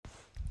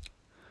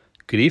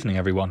Good evening,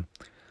 everyone.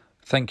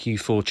 Thank you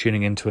for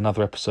tuning in to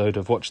another episode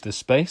of Watch This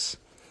Space.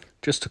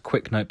 Just a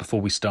quick note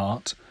before we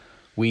start.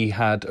 We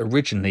had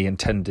originally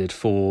intended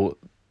for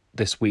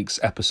this week's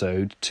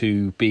episode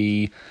to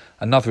be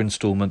another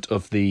instalment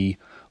of the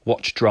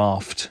Watch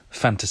Draft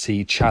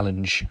Fantasy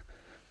Challenge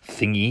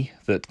thingy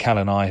that Cal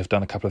and I have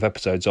done a couple of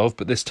episodes of,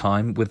 but this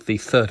time with the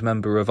third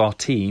member of our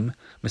team,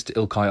 Mr.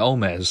 Ilkay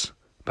Olmez,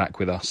 back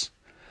with us.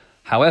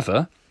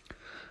 However,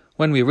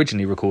 when we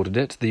originally recorded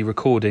it, the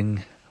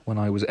recording, when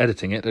I was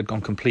editing it, had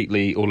gone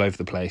completely all over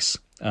the place.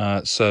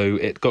 So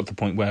it got to the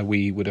point where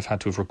we would have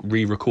had to have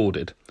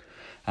re-recorded.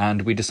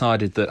 And we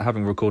decided that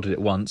having recorded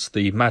it once,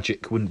 the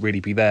magic wouldn't really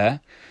be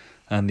there,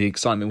 and the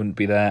excitement wouldn't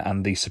be there,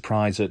 and the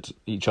surprise at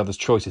each other's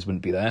choices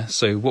wouldn't be there.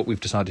 So what we've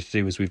decided to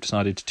do is we've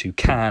decided to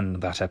can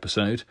that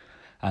episode,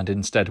 and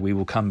instead we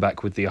will come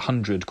back with the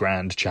 100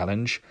 grand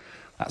challenge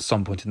at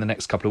some point in the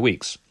next couple of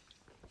weeks.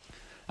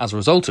 As a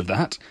result of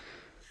that,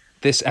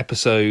 this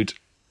episode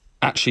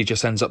actually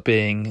just ends up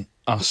being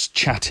us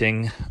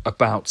chatting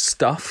about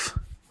stuff,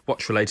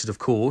 watch-related of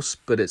course,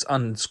 but it's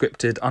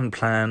unscripted,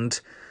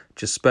 unplanned,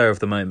 just spur of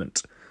the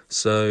moment.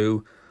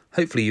 So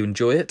hopefully you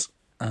enjoy it.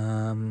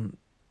 And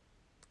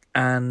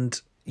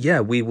yeah,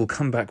 we will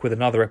come back with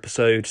another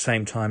episode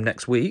same time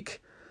next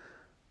week.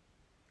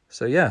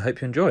 So yeah,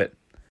 hope you enjoy it.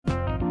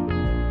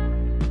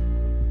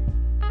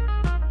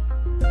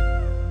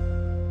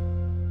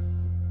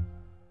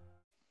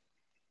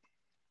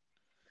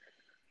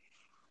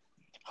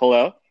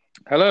 Hello?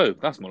 Hello,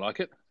 that's more like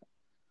it.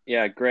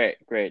 Yeah, great.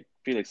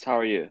 Felix, how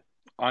are you?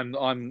 I'm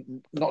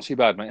not too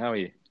bad, mate. How are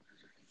you?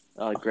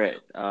 Great.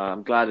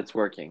 I'm glad it's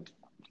working.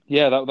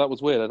 Yeah, that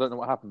was weird. I don't know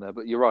what happened there,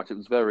 but you're right. It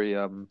was very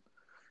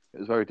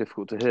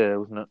difficult to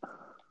hear, wasn't it?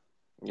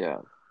 Yeah.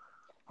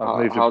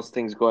 How's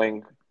things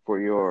going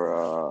for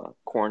your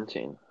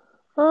quarantine?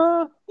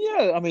 Yeah.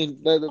 I mean,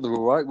 they're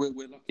all right. We're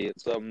lucky.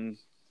 It's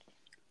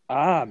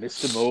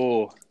Mr.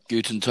 Moore.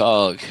 Guten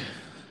Tag.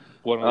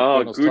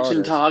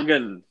 Guten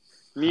Tagen.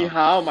 Ni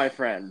hao, my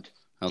friend.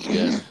 How's it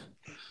going?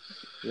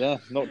 Yeah,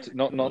 not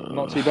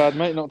too bad,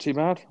 mate. Not too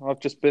bad.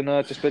 I've just been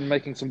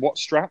making some watch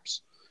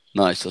straps.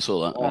 Nice, I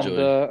saw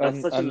that.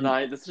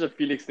 That's such a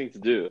Felix thing to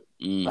do.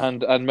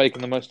 And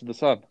making the most of the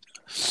sun.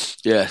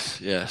 Yes,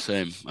 yeah,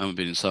 same. I haven't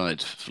been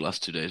inside for the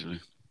last 2 days,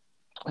 really.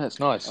 That's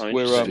nice.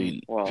 We're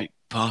been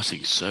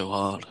partying so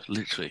hard,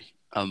 literally.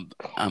 I'm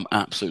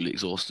absolutely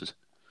exhausted.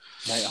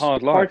 Mate,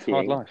 hard life.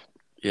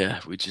 Yeah,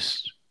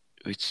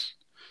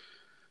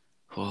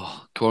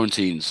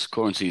 quarantine's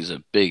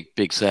a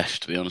big sesh,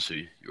 to be honest with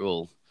you. You're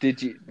all.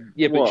 Did you?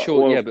 Yeah, but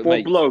sure. Yeah, but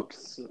four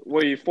blokes.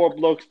 Were you 4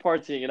 blokes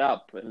partying it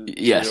up in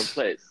your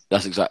place?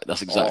 That's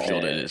exactly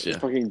what it is. Yeah,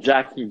 fucking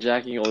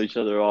jacking all each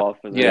other off.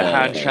 And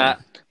hand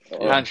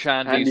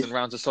shandies and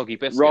rounds of soggy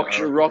biscuit. Rock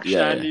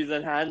shandies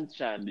and hand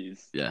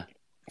shandies. Yeah,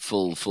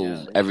 full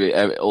every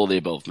all the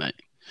above, mate.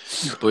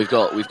 But we've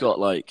got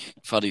like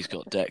Faddy's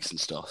got decks and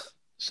stuff,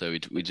 so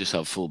we just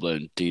have full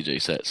blown DJ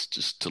sets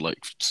just to like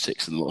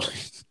 6 in the morning.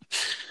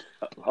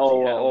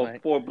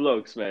 4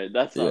 blokes, mate.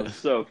 That sounds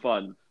so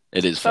fun.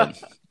 It is fun.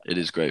 It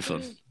is great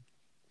fun.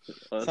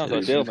 Sounds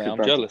ideal, mate.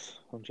 I'm jealous.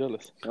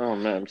 Oh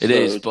man, it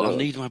is. But I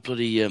need my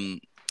bloody I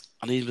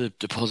need a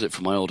deposit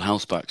for my old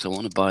house back. So I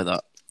want to buy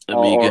that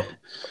Amiga.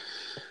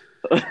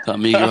 That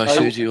Amiga I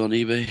showed you on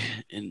eBay.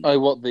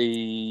 What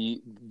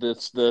the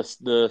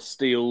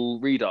steel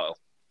redial?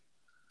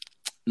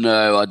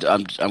 No,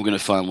 I'm going to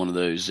find one of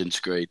those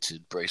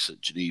integrated bracelet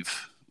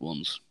Geneve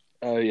ones.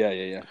 Oh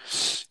yeah.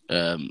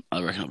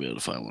 I reckon I'll be able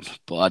to find one,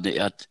 but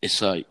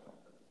it's like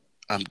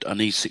I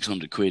need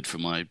 600 quid for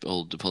my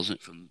old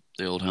deposit from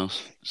the old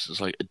house. It's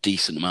just like a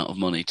decent amount of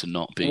money to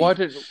not be in my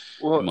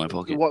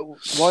pocket.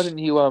 Why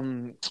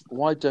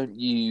don't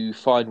you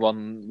find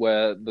one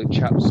where the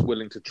chap's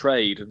willing to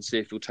trade and see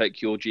if he'll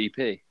take your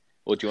GP,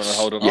 or do you want to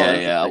hold on?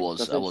 Yeah, I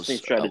was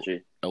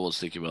strategy. I was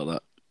thinking about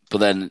that, but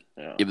then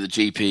but the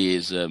GP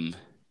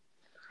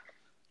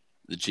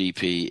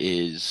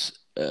is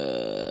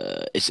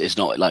it's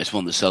not like it's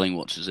one of the selling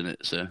watches, isn't it?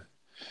 So.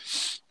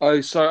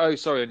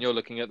 Sorry, and you're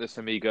looking at this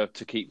Amiga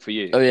to keep for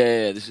you. Oh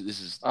yeah. This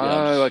is.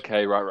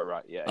 Okay,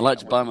 right. Yeah. I like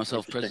to buy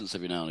myself presents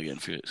every now and again,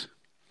 Felix.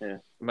 Yeah,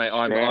 mate,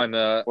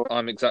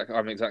 I'm exactly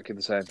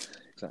the same.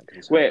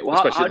 Wait,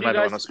 especially how the do you men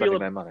guys are spending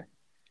their money.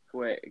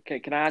 Wait,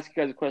 can I ask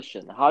you guys a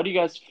question? How do you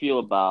guys feel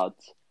about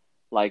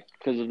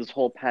because of this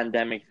whole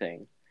pandemic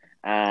thing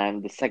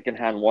and the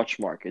secondhand watch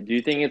market? Do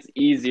you think it's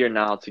easier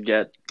now to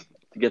get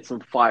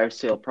some fire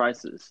sale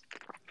prices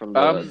from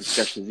the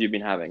discussions you've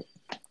been having?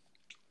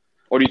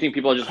 Or do you think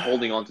people are just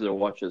holding on to their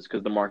watches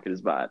because the market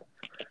is bad?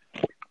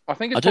 I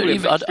think it's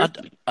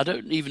I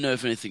don't even know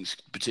if anything's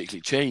particularly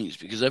changed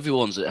because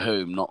everyone's at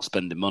home not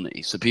spending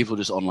money, so people are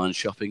just online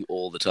shopping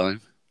all the time.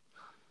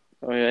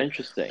 Oh yeah,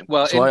 interesting.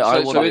 Well, so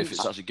I wonder if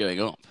it's actually going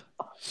up.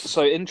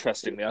 So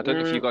interestingly, I don't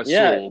know if you guys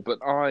saw, but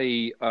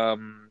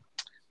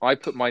I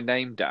put my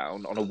name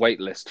down on a wait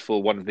list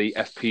for one of the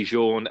FP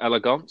Journe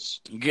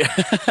Elegance. Yeah.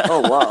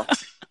 Oh wow.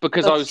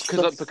 because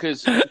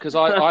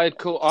I had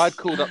called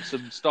up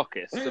some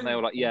stockists and they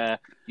were like, yeah,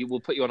 we'll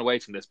put you on a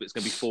waiting list, but it's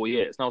going to be 4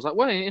 years. And I was like,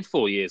 well, in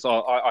 4 years,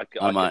 I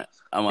can I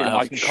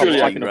should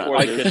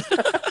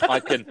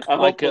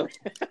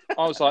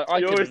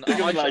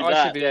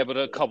be able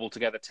to cobble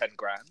together 10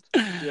 grand.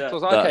 Yeah. So I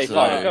was like, okay,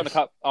 fine.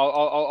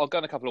 I'll go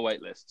on a couple of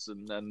wait lists,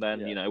 and then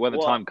when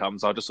the time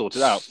comes, I'll just sort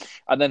it out.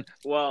 And then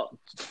 4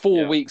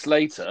 weeks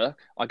later,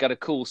 I get a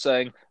call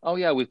saying, oh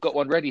yeah, we've got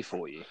one ready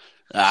for you.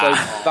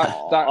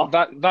 So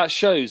that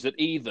shows that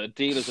either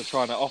dealers are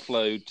trying to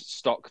offload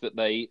stock that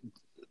they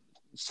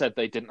said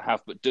they didn't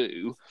have but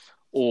do,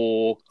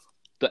 or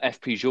the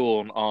FP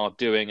Journe are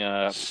doing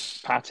a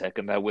Patek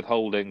and they're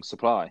withholding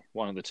supply.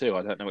 One of the two.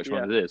 I don't know which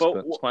one it is, but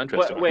it's quite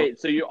interesting. But wait,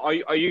 so are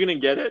you going to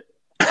get it?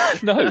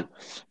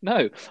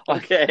 No,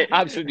 okay,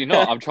 absolutely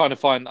not. I'm trying to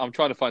find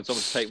someone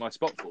to take my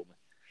spot for me.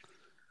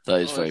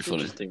 That is very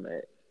funny,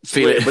 mate.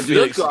 Felix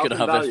is going to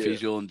have FP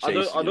Journe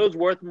chasing. Are those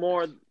worth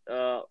more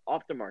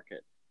off the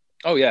market?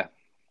 Oh yeah,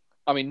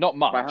 I mean not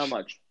much. By how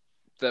much?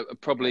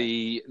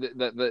 Probably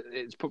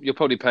you're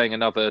probably paying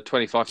another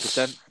 25%,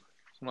 something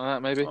like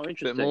that, maybe a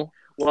bit more.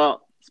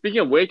 Well, speaking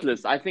of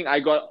waitlist, I think I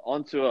got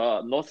onto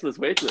a Nautilus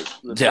waitlist.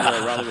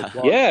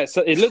 Yeah,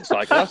 so it looks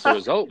like that's the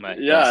result, mate.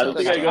 Yeah, I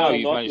think I got how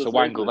you managed to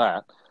wangle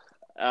that.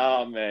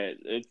 Oh man,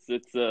 it's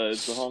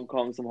Hong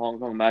Kong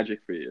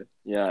magic for you.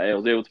 Yeah, I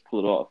was able to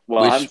pull it off.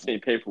 Well, I haven't seen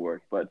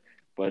paperwork, but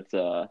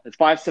it's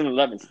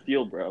 5711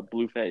 steel, bro,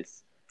 blue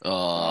face.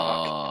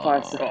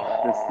 It's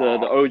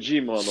the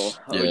OG model.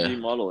 OG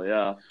model,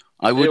 yeah.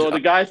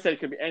 The guy said it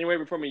could be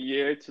anywhere from a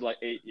year to like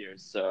 8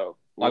 years. So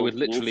I would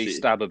literally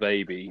stab a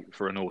baby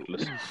for a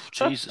Nautilus.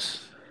 Jesus,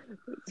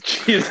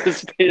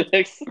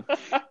 Felix.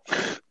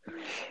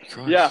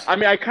 Yeah, I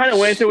mean, I kind of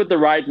went into it with the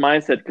right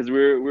mindset because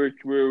we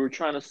were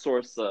trying to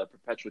source a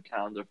perpetual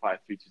calendar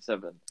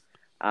 5327,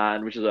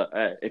 and which is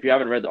if you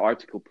haven't read the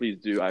article, please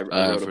do. I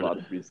wrote about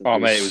it recently. Oh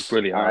mate, it was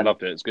brilliant. I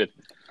loved it. It's good.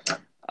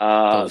 So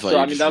I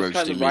mean, that was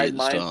kind of the right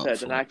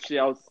mindset, and actually,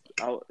 I was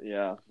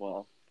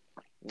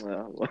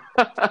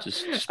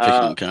just picking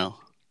on Cal.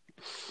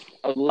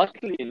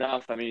 Luckily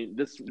enough, I mean,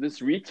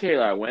 this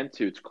retailer I went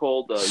to, it's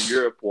called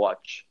Europe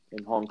Watch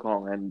in Hong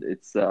Kong, and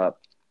it's where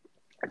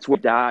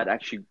Dad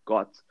actually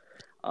got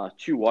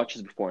 2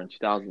 watches before in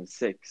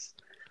 2006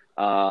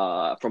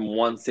 from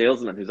one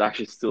salesman who's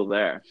actually still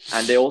there,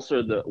 and they also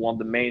are one of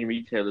the main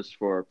retailers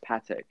for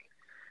Patek.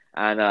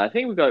 And I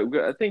think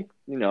the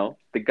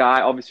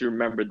guy obviously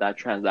remembered that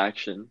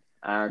transaction,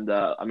 and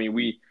I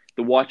mean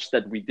the watch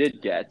that we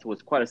did get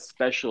was quite a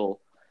special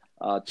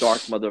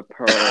dark mother of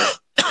pearl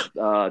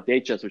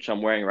Datejust, which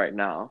I'm wearing right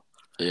now.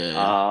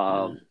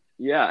 And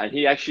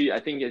he actually I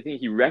think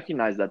he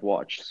recognized that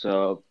watch,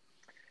 so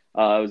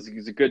it was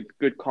a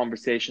good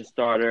conversation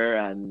starter.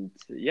 And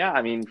yeah,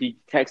 I mean, he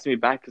texted me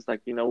back, it's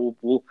like,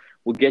 we'll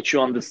get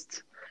you on this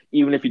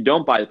even if you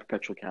don't buy the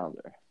perpetual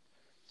calendar.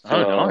 So,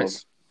 oh,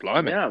 nice.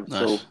 Blimey. Yeah, nice.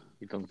 So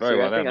you've done very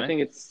well there, I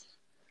think it's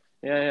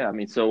I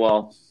mean,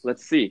 so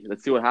let's see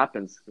what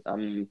happens.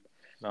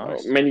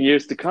 Nice. Many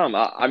years to come.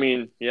 I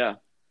mean,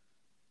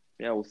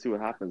 we'll see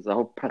what happens. I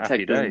hope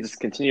Patek doesn't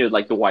discontinue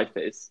like the white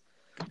face.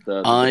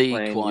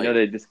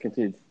 They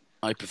discontinued.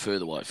 I prefer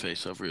the white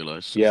face. I've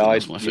realised. Yeah,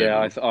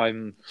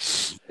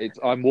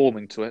 I'm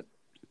warming to it.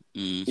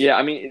 Mm. Yeah,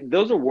 I mean,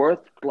 those are worth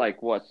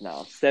like what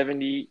now?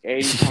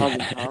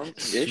 70,000-80,000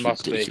 pounds.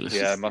 Must be.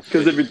 Yeah, must be.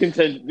 Because if it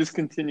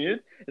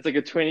discontinued, it's like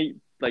a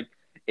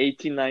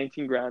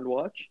 18-19 grand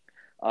watch.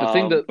 I was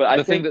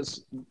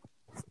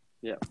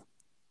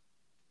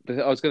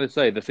going to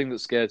say, the thing that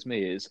scares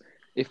me is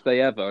if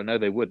they ever, I know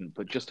they wouldn't,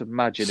 but just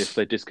imagine if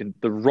they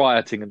the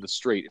rioting in the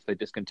street, if they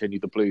discontinue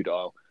the blue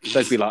dial,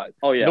 they'd be like,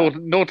 oh yeah,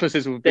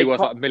 Nautiluses would be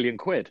worth like £1 million.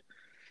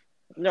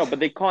 No, but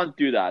they can't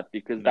do that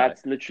because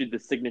that's literally the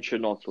signature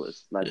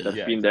Nautilus that's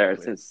been there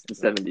since the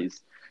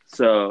 70s.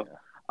 So,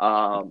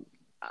 I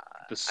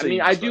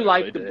mean, I do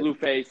like the blue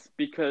face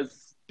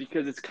because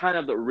it's kind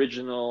of the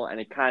original and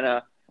it kind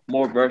of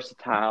more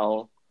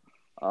versatile.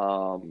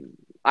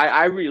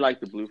 I really like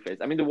the blue face.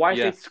 I mean, the white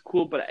face is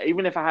cool, but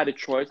even if I had a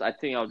choice, I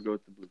think I would go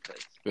with the blue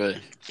face. Really?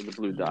 With the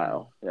blue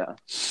dial, yeah.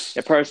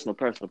 Personal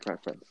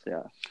preference,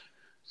 yeah.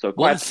 So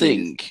one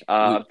thing,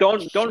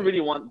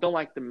 don't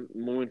like the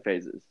moon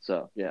phases.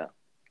 So yeah,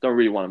 don't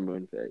really want a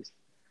moon phase.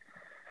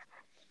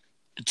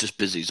 It just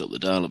busies up the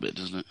dial a bit,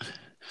 doesn't it?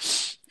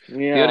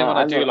 Yeah. The only one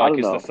I do like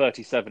is the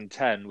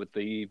 3710 with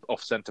the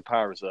off-center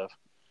power reserve.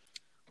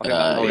 I think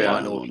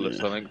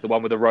the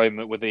one with the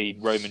Roman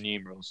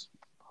numerals.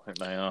 I think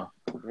they are.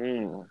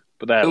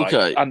 But they're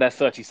and they're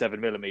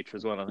 37mm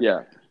as well. I think.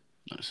 Yeah.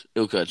 Nice.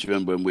 Ilka, do you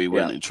remember when we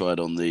went and tried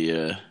on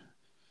the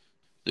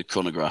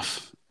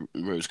chronograph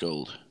rose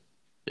gold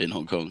in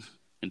Hong Kong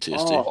in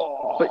TST?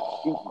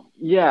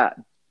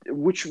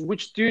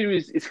 Which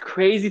dude is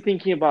crazy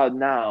thinking about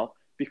now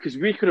because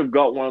we could have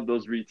got one of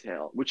those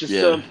retail, which is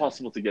so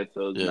impossible to get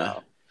those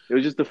now. It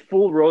was just the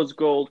full rose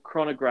gold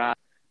chronograph.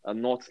 A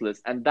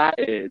Nautilus, and that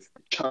is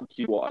a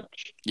chunky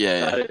watch.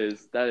 Yeah, that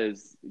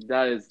is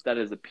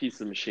a piece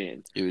of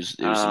machine. It was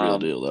the real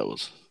deal. That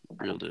was.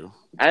 Real deal.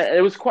 And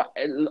it was quite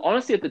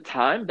honestly at the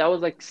time that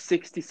was like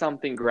 60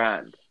 something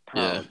grand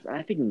pounds. Yeah. And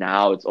I think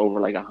now it's over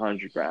like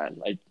 100 grand.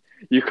 Like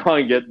you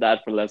can't get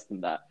that for less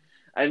than that.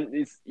 And I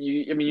mean,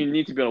 you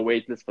need to be on a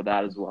wait list for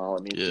that as well.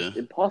 I mean, it's just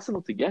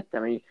impossible to get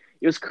them. I mean,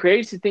 it was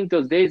crazy to think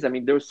those days. I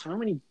mean, there were so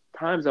many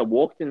times I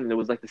walked in and there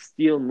was like the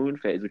steel moon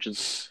phase, which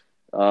is,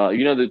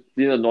 the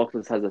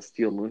Nautilus has a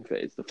steel moon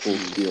phase, the full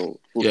steel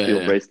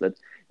bracelet.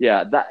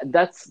 Yeah,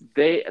 that's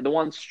the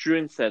one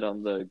Struan said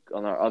on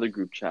our other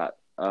group chat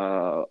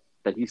that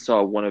he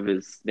saw one of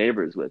his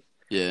neighbors with.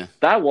 Yeah,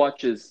 that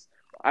watch is.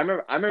 I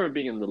remember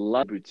being in the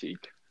London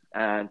boutique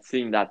and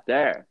seeing that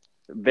there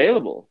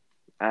available.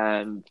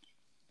 And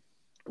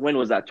when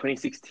was that?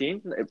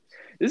 2016.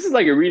 This is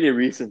like a really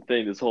recent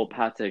thing. This whole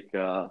Patek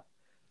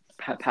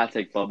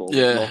bubble,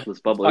 Nautilus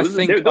bubble.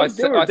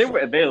 They were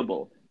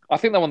available. I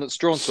think the one that's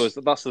drawn to us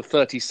that's the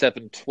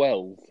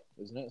 3712,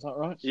 isn't it? Is that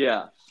right?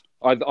 Yeah.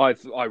 I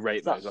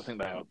rate those. I think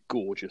they are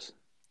gorgeous.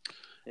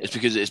 It's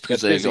because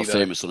they got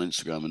famous on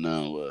Instagram, and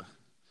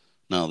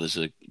now there's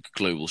a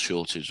global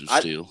shortage of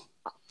steel.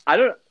 I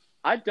don't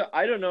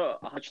know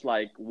how much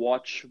like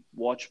watch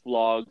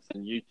vlogs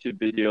and YouTube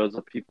videos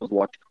of people's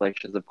watch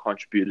collections have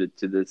contributed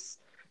to this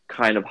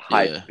kind of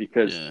hype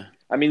because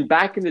I mean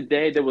back in the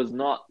day there was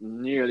not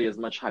nearly as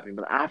much hyping,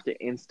 but after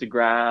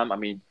Instagram, I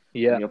mean,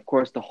 of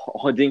course the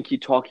Hodinkee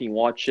talking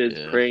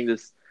watches creating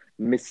this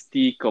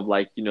mystique of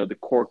like the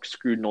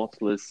corkscrew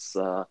Nautilus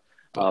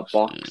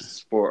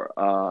box for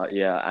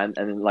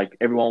and like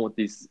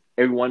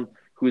everyone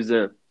who's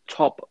a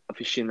top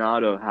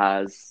aficionado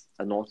has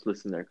a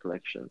Nautilus in their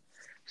collection.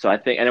 So I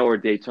think, or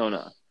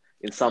Daytona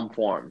in some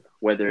form,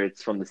 whether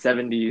it's from the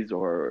 70s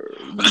or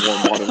the more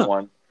modern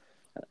one.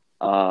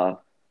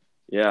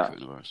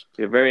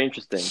 Very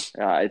interesting.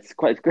 It's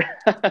quite,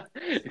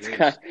 it's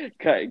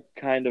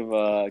kind of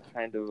a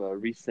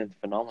recent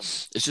phenomenon.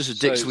 It's just a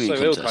Dick Sweeney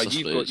contest. Ilkay,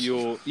 you've got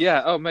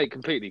your mate,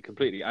 completely.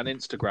 And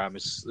Instagram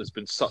has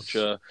been such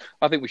a.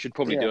 I think we should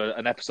probably do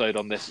an episode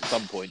on this at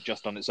some point,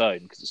 just on its own,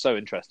 because it's so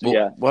interesting.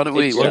 Well, why don't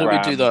we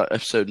do that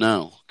episode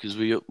now? Because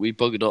we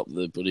buggered up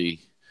the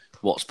bloody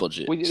Watts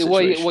budget. But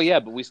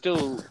we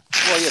still.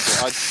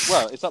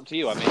 It's up to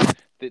you. I mean,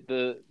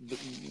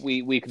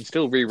 we can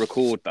still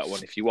re-record that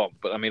one if you want,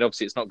 but I mean,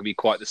 obviously, it's not going to be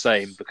quite the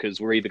same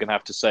because we're either going to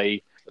have to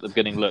say at the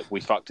beginning, "Look,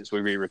 we fucked it, so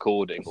we're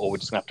re-recording," or we're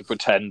just going to have to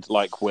pretend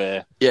like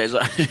we're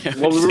exactly.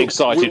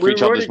 excited for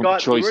each other's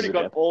choices.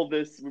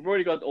 We've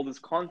already got all this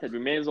content. We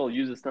may as well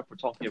use the stuff we're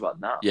talking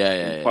about now.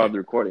 Part of the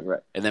recording,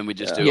 right? And then we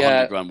just do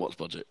 100 grand Watts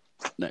budget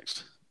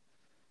next.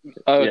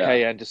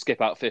 And just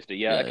skip out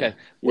 50. Okay.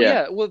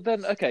 Well,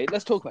 then, okay,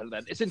 let's talk about it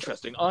then. It's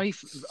interesting. I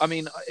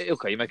mean,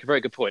 okay, you make a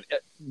very good point.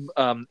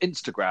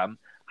 Instagram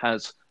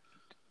has,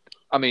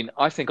 I mean,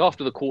 I think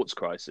after the quartz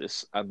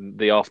crisis and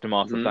the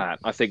aftermath of that,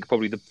 I think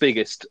probably the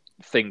biggest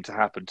thing to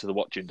happen to the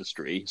watch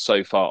industry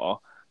so far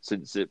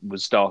since it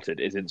was started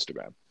is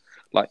Instagram.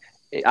 Like,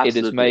 it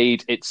has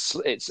made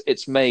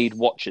it's made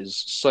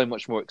watches so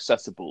much more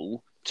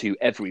accessible to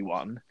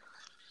everyone.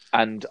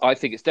 And I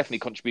think it's definitely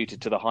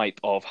contributed to the hype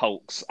of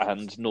Hulks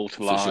and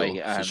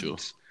Nautili, for sure.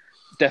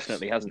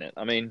 Definitely, hasn't it?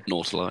 I mean,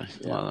 Nautili.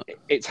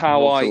 It's how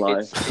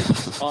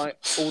Nautili.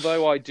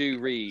 Although I do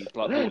read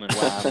like Horn and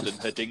Wand and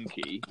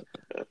Hodinkee.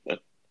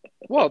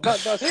 Well,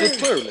 that's the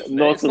plural. Isn't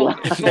it? It's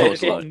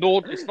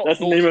not that's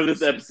the name of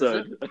this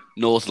episode.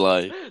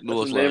 Nautili.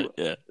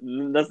 Yeah.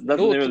 That's the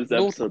name of this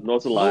episode.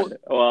 Nautili.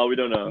 Well, we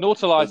don't know.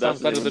 Nautili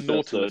sounds better than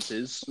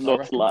Nautiluses.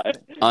 Nautili.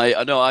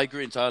 I know. I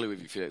agree entirely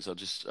with you, Felix. I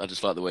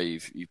just like the way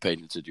you've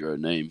patented your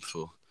own name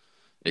for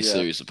a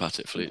series of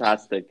Patek Philippe.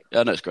 Fantastic.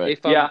 Yeah, no, it's great.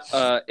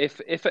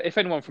 If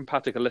anyone from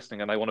Patek are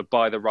listening and they want to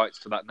buy the rights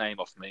to that name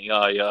off me,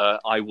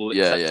 I will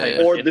accept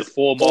payment or in this the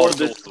form or of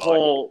this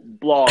whole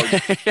blog,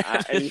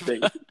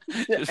 anything,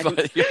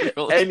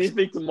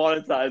 anything to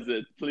monetize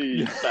it,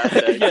 please.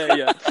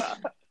 Patek.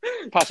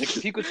 Patek,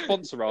 if you could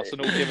sponsor us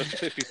and all give us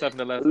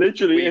 5711.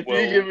 Literally, if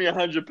you give me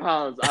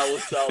 £100, I will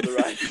sell the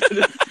rights to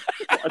this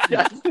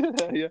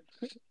podcast.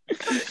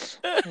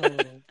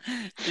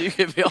 You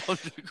give me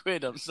 100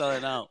 quid, I'm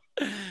selling out.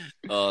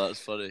 Oh, that's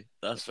funny.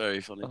 That's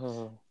very funny.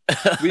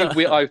 I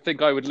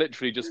think we could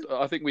literally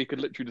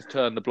just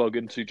turn the blog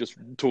into just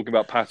talking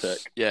about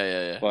Patek.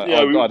 Yeah.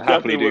 I'd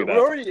happily do that.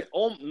 We're already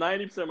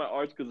 90% of my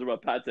articles are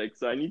about Patek,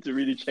 so I need to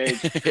really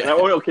change.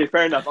 Okay,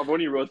 fair enough. I've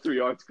only wrote 3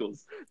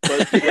 articles,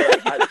 but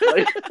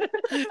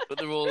but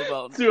they're all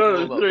about 2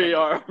 out of 3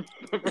 are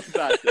from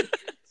Patek.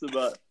 So,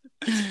 but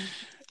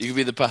you can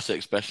be the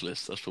Patek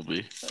specialist. That's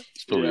probably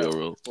your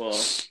role. Well,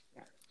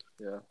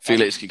 yeah.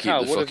 Felix can keep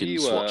the fucking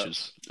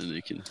swatches, and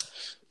you can.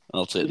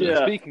 I'll take that.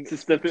 Yeah. Speaking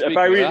if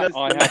I read that,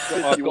 I've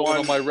got one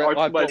on my wrist.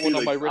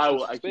 I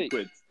will actually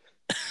quit.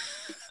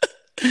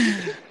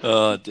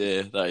 Oh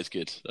dear, that is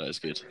good.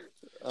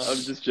 I'm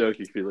just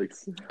joking,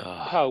 Felix.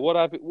 Hal, what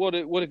have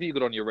you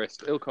got on your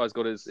wrist? Ilkay's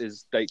got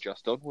his date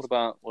just on. What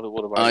about?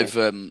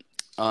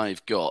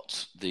 I've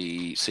got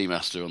the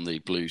Seamaster on the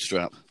blue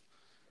strap.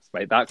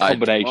 Mate, that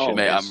combination.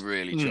 Mate, I'm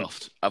really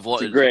chuffed. I've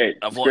wanted great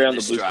this on the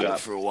blue strap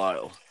for a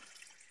while.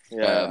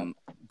 Yeah.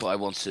 But I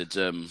wanted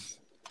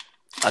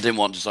I didn't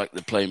want just like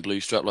the plain blue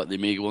strap like the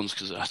Omega ones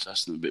because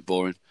that's a bit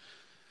boring.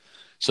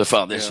 So I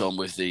found this one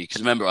with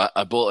because remember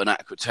I bought an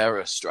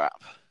Aquaterra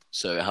strap,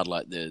 so it had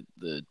like the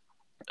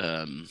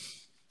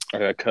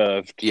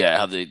curved. Yeah, it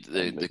had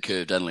the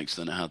curved end links,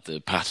 then it had the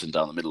pattern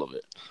down the middle of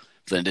it.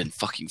 But then it didn't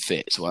fucking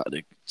fit, so I had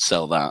to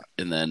sell that.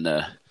 And then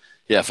I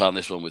found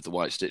this one with the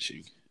white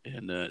stitching,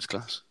 and it's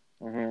class.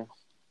 Mm-hmm.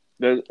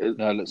 No, it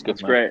looks good.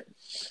 It's great.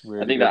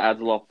 Really I think that adds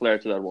a lot of flair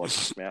to that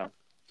watch. Yeah.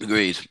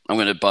 Agreed. I'm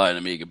going to buy an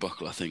Omega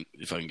buckle, I think,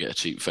 if I can get a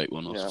cheap fake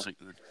one or something.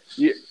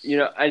 You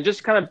know, and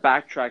just kind of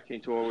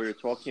backtracking to what we were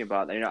talking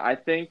about, you know, I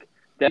think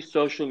that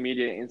social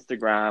media,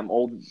 Instagram,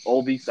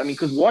 all these, I mean,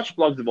 because watch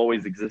blogs have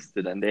always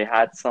existed, and they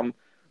had some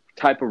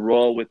type of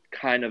role with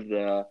kind of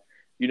the,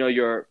 you know,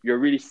 you're a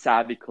really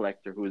savvy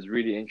collector who is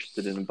really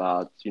interested in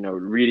about, you know,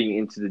 reading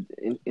into the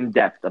in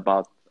depth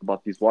about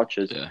these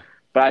watches. Yeah.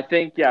 But I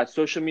think,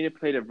 social media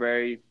played a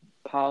very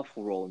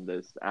powerful role in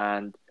this,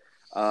 and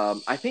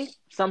I think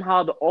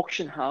somehow the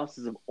auction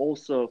houses have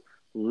also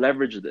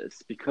leveraged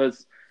this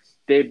because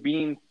they've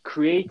been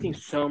creating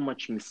so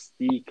much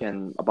mystique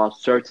and about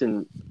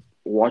certain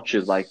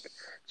watches, like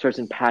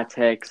certain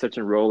Patek,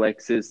 certain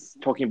Rolexes,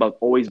 talking about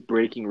always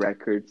breaking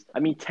records. I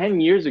mean,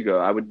 10 years ago,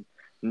 I would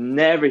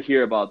never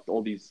hear about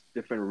all these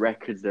different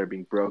records that are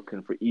being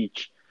broken for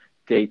each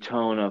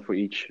Daytona, for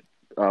each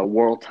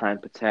World Time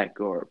Patek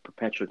or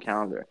Perpetual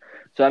Calendar.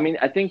 So, I mean,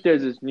 I think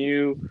there's this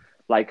new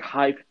like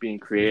hype being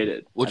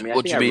created. What do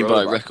you mean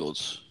by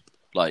records?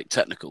 Like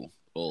technical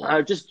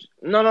or just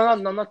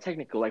not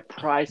technical, like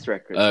price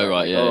records. Oh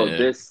right,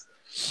 This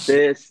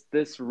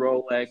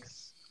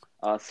Rolex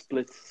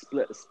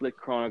split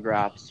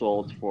chronograph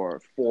sold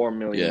for $4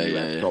 million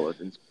US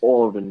in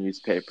all of the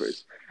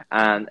newspapers,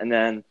 and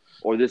then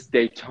or this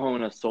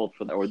Daytona sold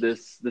for that, or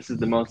this is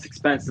the most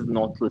expensive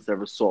Nautilus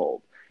ever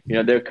sold. You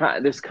know,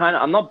 there's kind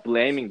of, I'm not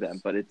blaming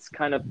them, but it's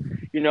kind of,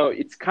 you know,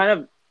 it's kind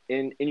of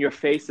in your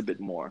face a bit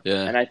more.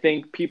 Yeah. And I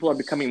think people are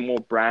becoming more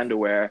brand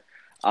aware.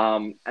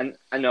 And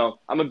I know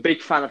I'm a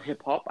big fan of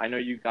hip hop. I know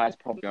you guys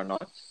probably are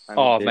not.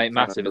 Mate,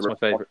 massive. It's my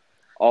favorite.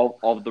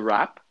 Of the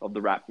rap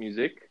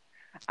music.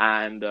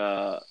 And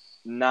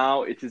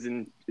now it is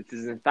in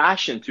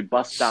fashion to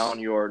bust down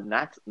your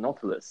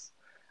Nautilus.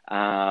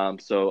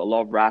 So a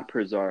lot of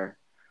rappers are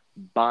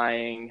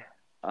buying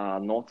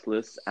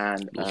Nautilus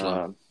and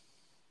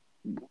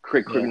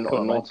creating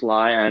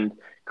Nautili and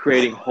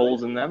creating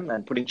holes in them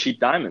and putting cheap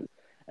diamonds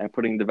and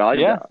putting the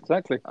value down.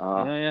 Exactly.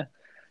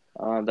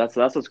 That's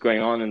what's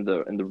going on in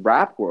the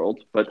rap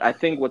world. But I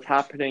think what's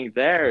happening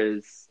there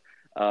is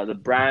the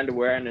brand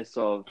awareness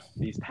of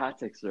these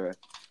Pateks are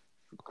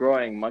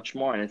growing much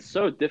more, and it's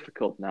so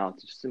difficult now.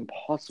 It's just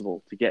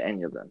impossible to get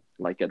any of them,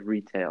 like at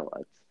retail,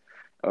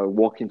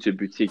 walk into a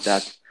boutique.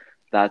 I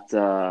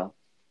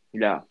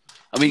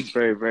mean,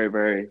 very, very,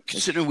 very.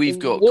 Considering we've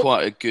got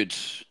quite a good,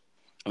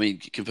 I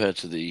mean, compared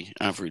to the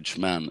average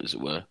man, as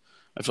it were,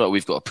 I feel like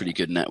we've got a pretty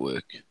good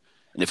network.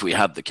 And if we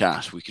had the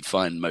cash, we could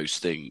find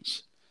most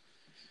things.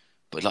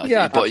 But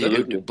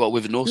but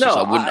with an Nautilus,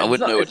 I wouldn't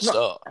know where to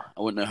start.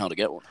 I wouldn't know how to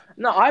get one.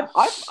 No,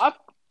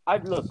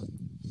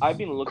 I've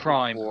been looking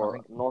for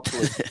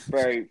Nautilus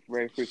very,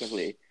 very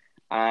frequently,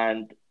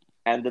 and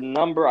the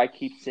number I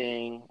keep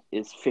seeing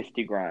is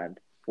 50 grand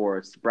for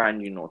a brand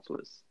new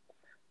Nautilus.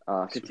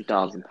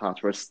 50,000 pounds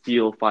for a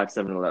steel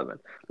 5711.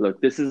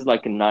 Look, this is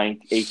like a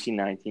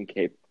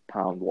 19K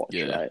pound watch,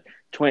 right?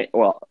 20.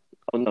 Well,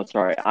 oh no,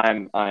 sorry,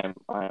 I'm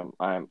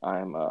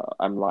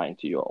lying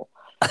to you all.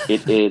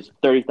 It is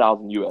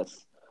 30,000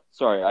 US.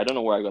 Sorry, I don't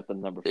know where I got the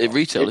number from.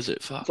 Retail, is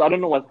it? Fuck. So I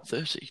don't know what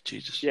 30.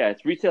 Jesus. Yeah,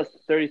 it's retail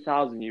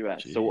 30,000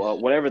 US. Jeez. So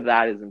whatever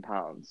that is in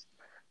pounds.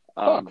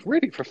 Fuck,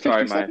 really? For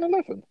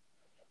 5711?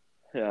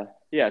 Yeah,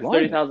 it's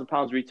 30,000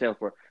 pounds retail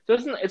for. So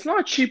it's not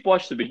a cheap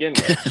watch to begin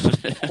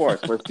with, of course,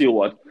 for a steel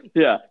watch.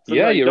 Yeah. So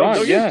you're right.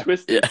 Don't get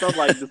twisted. It's not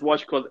like this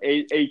watch costs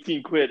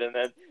 18 quid and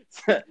then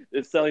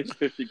it's selling for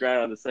 50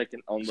 grand on the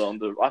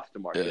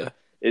aftermarket. Yeah.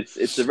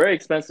 It's a very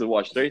expensive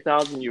watch,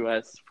 30,000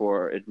 US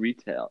for it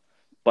retail.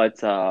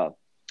 But I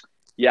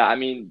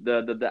mean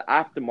the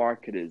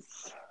aftermarket is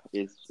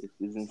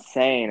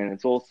insane, and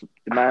it's also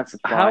demand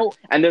supply.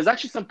 And there's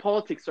actually some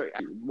politics. Sorry,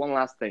 one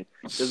last thing.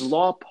 There's a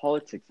lot of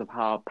politics of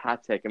how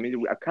Patek. I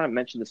mean, I've kind of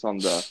mentioned this on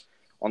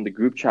the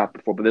group chat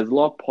before, but there's a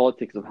lot of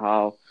politics of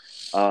how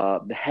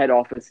the head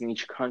office in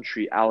each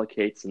country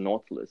allocates the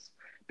Nautilus,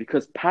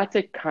 because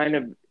Patek kind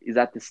of is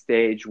at the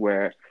stage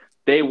where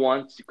they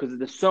want, because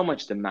there's so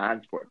much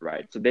demand for it,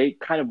 right? So they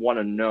kind of want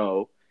to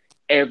know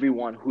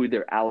everyone who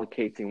they're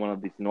allocating one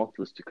of these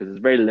Nautilus to, because there's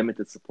very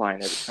limited supply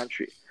in every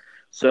country.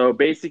 So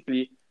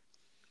basically,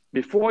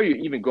 before you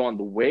even go on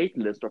the wait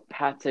list, or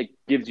Patek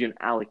gives you an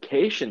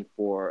allocation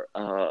for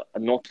a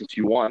Nautilus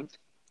you want,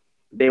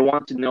 they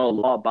want to know a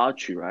lot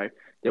about you, right?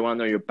 They want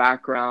to know your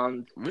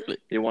background. Really?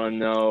 They want to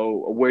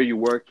know where you're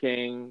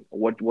working,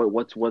 what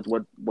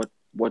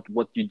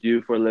you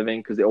do for a living,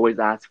 because they always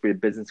ask for your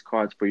business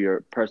cards, for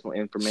your personal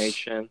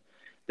information.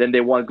 Then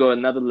they want to go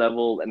another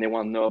level, and they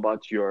want to know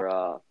about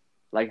your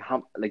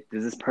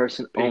does this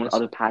person own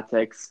other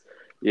Pateks?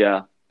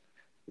 Yeah,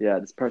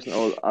 this person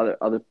owns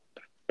other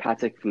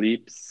Patek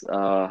Philippe's?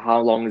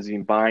 How long has he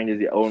been buying? Does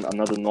he own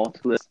another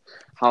Nautilus?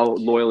 How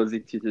loyal is he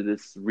to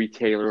this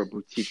retailer or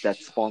boutique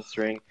that's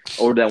sponsoring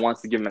or that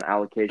wants to give him an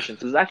allocation?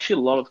 So there's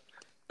actually a lot of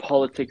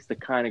politics that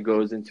kind of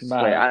goes into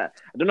play. I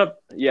don't know.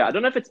 I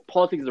don't know if it's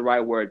politics is the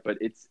right word, but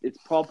it's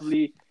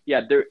probably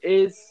there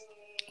is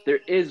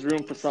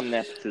room for some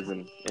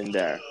nepotism in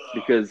there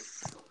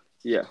because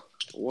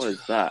what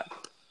is that?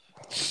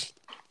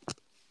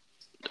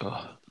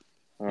 Oh.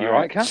 You all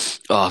right, Cal?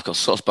 Oh, I've got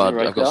such bad.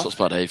 I've got such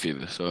bad hay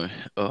fever. Sorry.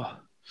 Oh,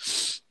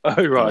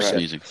 right.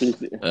 Sneezing.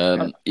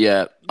 I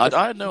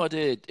had no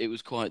idea it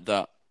was quite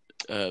that.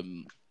 I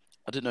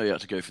didn't know you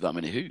had to go for that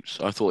many hoops.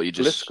 I thought you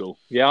just political.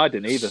 Yeah, I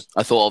didn't either.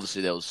 I thought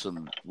obviously there was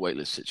some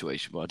waitlist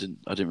situation, but I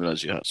didn't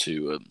realize you had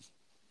to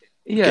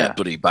get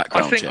bloody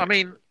background check.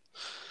 I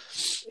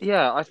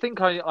think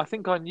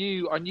I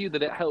knew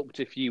that it helped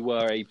if you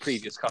were a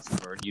previous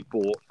customer and you'd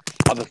bought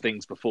other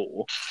things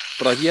before.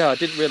 But I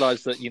didn't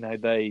realise that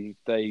they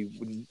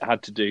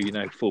had to do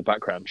full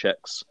background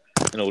checks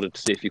in order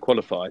to see if you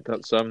qualified.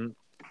 That's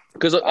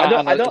because I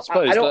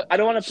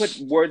don't want to put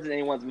words in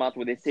anyone's mouth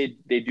where they say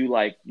they do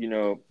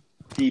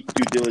deep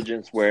due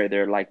diligence where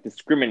they're like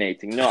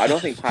discriminating. No, I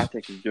don't think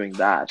Patek is doing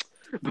that.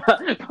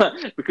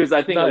 But because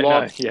I think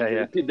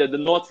the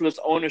Nautilus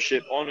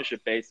ownership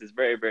base is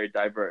very, very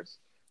diverse.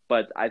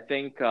 But I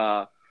think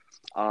what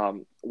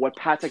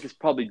Patek is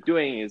probably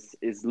doing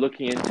is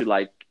looking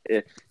into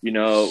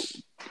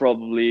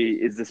probably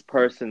is this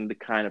person the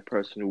kind of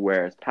person who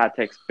wears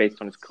Pateks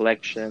based on his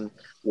collection,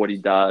 what he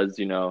does,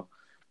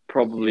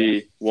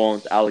 probably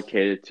won't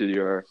allocate it to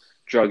your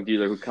drug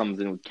dealer who comes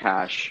in with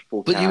cash.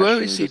 But you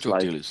always see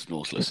drug dealers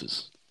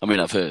Nautiluses. I mean,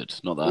 I've heard,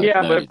 not that.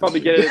 Yeah, but probably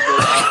get it.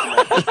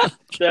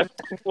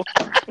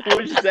 What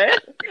did you say?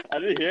 I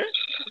didn't hear.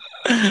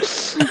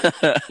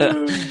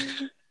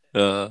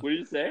 What did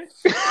you say?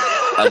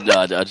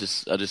 I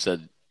just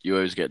said you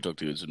always get drug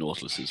dealers with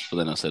Nautiluses, but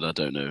then I said I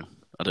don't know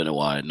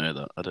why I know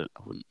that. I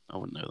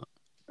wouldn't know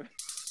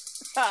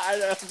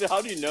that.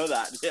 How do you know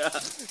that? Yeah.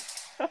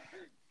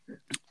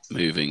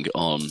 Moving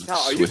on.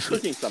 Now, are you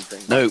cooking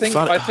something? No,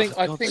 I think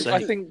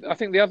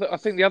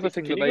the other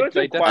thing that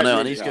they definitely. I know.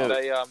 I need to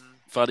go.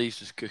 Faddy's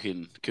just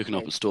cooking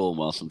up a storm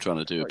whilst I'm trying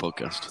to do a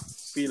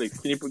podcast. Felix,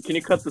 can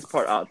you cut this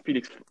part out?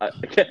 Felix,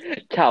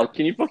 Cal,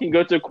 can you fucking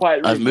go to a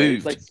quiet room? I've moved.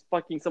 It's like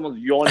fucking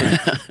someone's yawning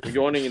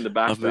in the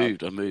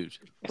background. I've moved.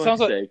 It sounds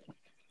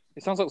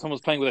like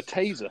someone's playing with a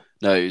taser.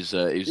 No, he's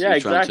trying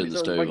to turn the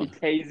stove on. Fucking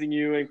tasing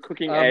you and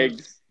cooking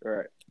eggs.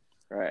 Right.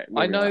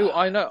 I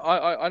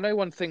know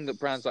one thing that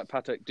brands like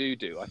Patek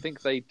do. I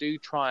think they do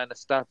try and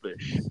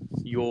establish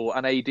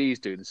and ADs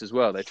do this as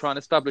well. They try and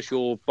establish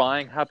your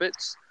buying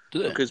habits.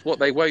 Because what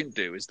they won't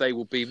do is they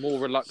will be more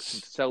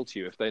reluctant to sell to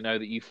you if they know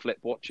that you flip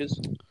watches.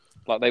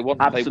 Like they want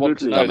to know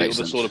that you're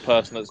the sort of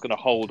person that's going to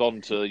hold on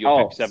to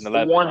your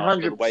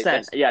 5711.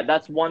 100%. Yeah,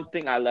 that's one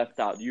thing I left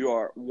out. You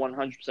are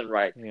 100%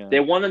 right. Yeah. They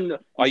want to know.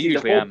 The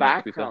whole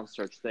background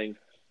search thing.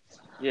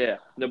 Yeah,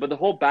 no, but the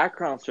whole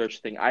background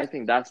search thing, I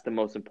think that's the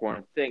most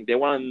important thing. They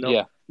want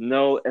to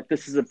know if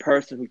this is a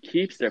person who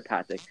keeps their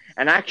Patek.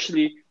 And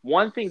actually,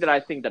 one thing that I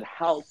think that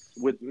helps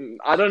with,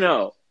 I don't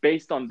know,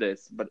 based on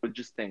this, but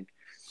just think.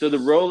 So the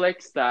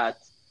Rolex that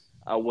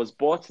was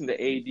bought in the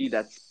AD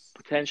that's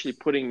potentially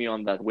putting me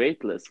on that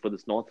wait list for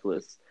this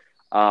Nautilus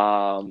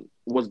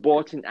was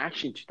bought in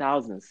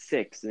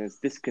 2006, and it's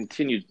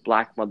discontinued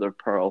black mother of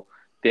pearl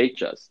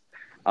Datejust.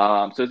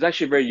 So it's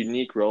actually a very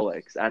unique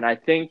Rolex. And I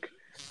think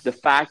the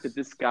fact that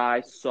this guy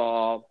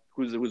saw,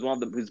 who's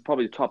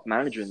probably the top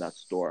manager in that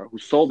store, who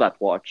sold that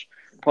watch,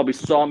 probably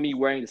saw me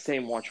wearing the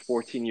same watch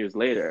 14 years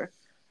later.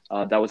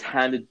 That was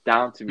handed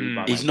down to me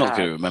by my He's not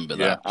going to remember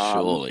that,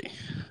 surely.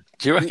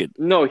 Do you reckon?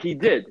 No, he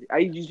did.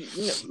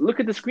 Look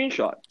at the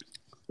screenshot.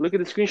 Look at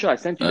the screenshot I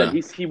sent you. That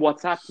he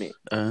WhatsApped me.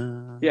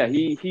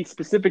 He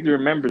specifically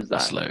remembers that.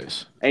 That's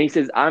hilarious. And he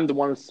says, "I'm the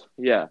one."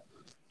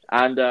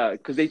 And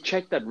because they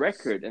checked that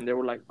record and they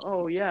were like,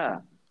 "Oh yeah,"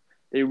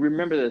 they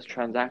remember this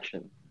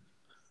transaction.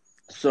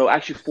 So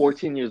actually,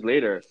 14 years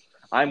later,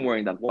 I'm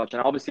wearing that watch,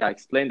 and obviously I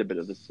explained a bit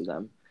of this to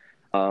them.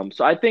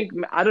 So I think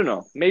I don't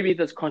know. Maybe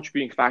that's a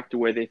contributing factor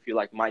where they feel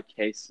like my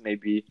case may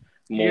be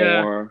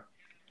more.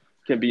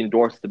 Can be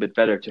endorsed a bit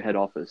better to head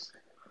office.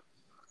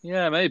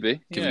 Yeah,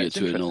 maybe. Giving it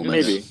to an Olmez.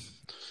 Maybe.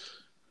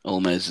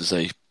 Olmez is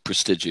a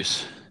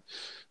prestigious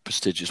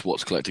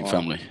watch collecting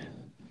family.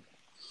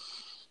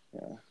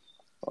 Yeah.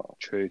 Oh,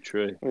 true. It's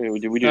interesting.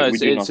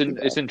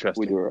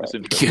 We do right. It's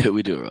interesting. Yeah,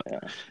 we do right.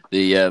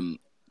 Yeah.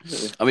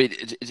 I mean,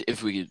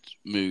 if we could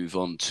move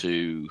on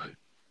to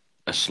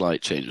a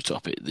slight change of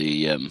topic,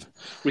 we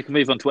can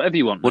move on to whatever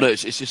you want. Well, no,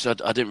 it's just I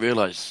didn't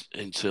realise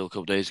until a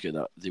couple of days ago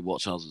that the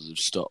watch houses have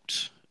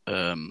stopped.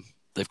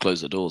 They've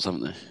closed their doors,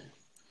 haven't they?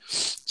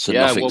 So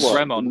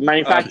Remon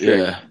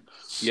manufacturing.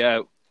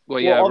 Yeah.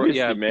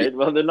 Mate.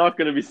 Well, they're not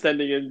going to be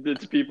sending in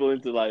people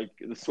into like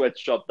the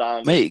sweatshop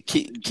down. Mate,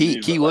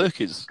 key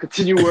workers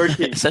continue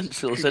working.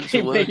 essential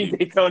working.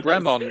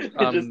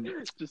 Remon,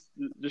 just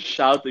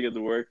shouting at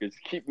the workers.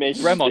 Keep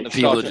making. Remon,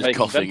 people are just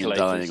coughing and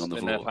dying on the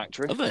floor.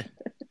 Factory. Are they?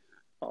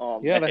 Oh,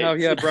 yeah, mate. they have.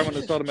 Yeah, Bremont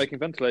has started making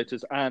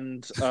ventilators,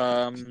 and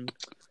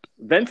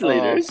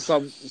Ventilators.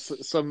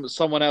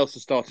 someone else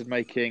has started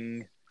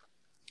making.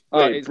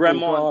 Wait, It's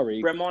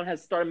Bulgari. Bremont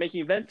has started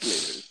making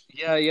ventilators.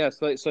 Yeah.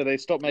 So they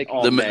stopped making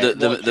Oh, the man.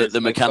 the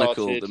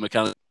mechanical.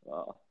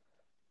 Oh.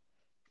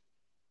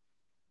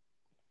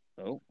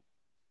 Oh,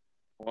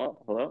 What?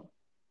 Hello?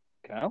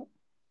 Cal.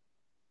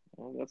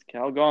 Well, that's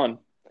Cal gone.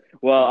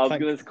 Well, I was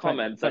going to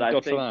comment that thank I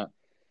God think. for that.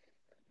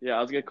 Yeah,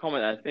 I was going to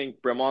comment. I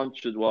think Bremont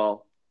should.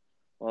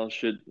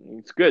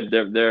 It's good.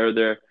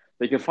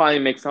 They can finally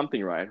make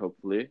something right.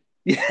 Hopefully.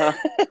 Yeah.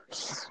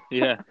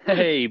 Yeah.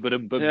 Hey, but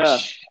Yeah.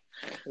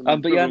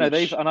 But yeah, no,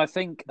 and I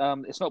think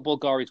it's not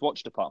Bulgari's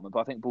watch department,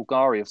 but I think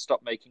Bulgari have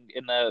stopped making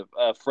in their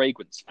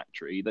fragrance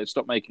factory. They've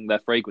stopped making their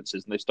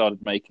fragrances and they started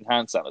making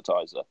hand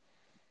sanitizer.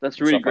 That's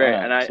really great.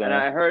 Like and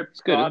I heard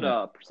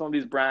Prada, good, some of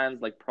these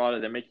brands like Prada,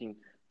 they're making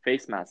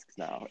face masks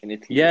now in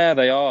Italy. Yeah,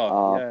 they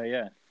are.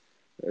 Yeah.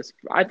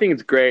 I think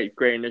it's great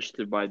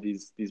initiative by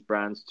these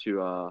brands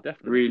to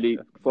really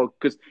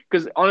focus.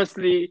 Because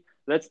honestly,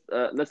 let's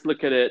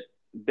look at it.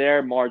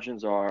 Their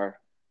margins are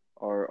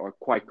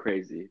quite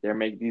crazy.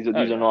 These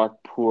are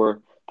not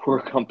poor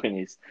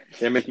companies.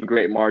 They're making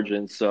great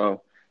margins.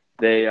 So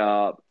they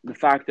the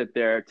fact that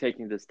they're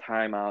taking this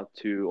time out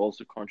to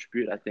also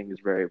contribute, I think,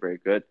 is very, very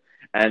good.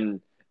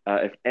 And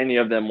if any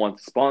of them want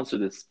to sponsor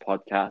this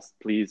podcast,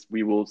 please,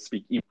 we will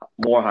speak even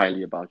more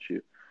highly about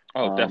you.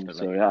 Oh,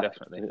 definitely. So, yeah,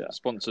 definitely. Yeah.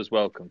 Sponsors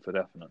welcome for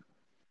definite.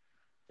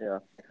 Yeah.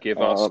 Give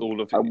us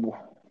all of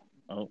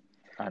it.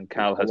 And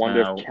Cal has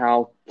now.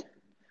 Cal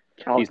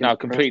he's now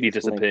completely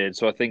disappeared,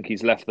 so I think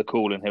he's left the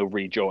call and he'll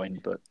rejoin.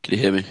 But can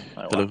you hear me?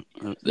 Hello.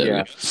 There we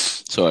go.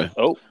 Sorry.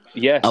 Oh,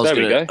 yes. There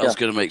we go. I was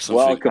going to make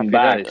something. Welcome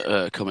back.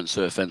 Comment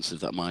so offensive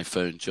that my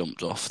phone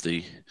jumped off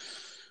the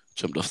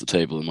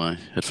table and my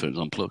headphones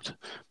unplugged.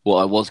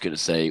 What I was going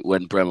to say,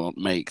 when Bremont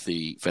make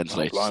the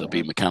ventilators, they'll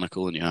be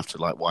mechanical and you have to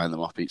wind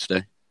them up each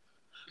day.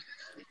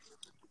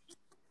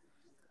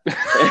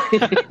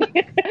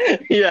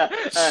 Yeah,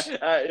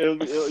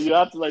 you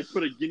have to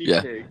put a guinea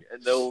pig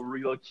and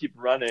they'll keep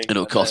running. And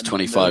it'll cost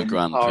 25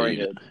 grand per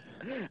unit.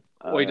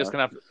 Or you're just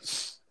going to have...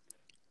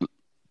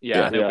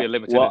 Yeah, and it'll be a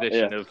limited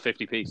edition of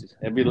 50 pieces.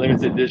 It'll be a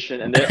limited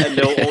edition, and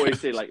they'll always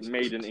say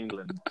 "Made in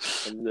England."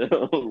 And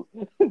bottom,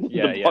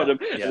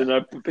 and then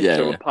a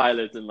picture of a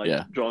pilot and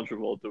John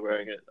Travolta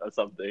wearing it or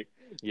something.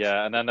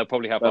 Yeah, and then they'll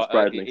probably have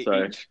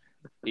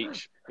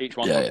each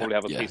one will probably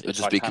have a piece. It'll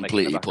just be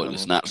completely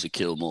pointless and actually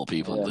kill more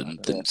people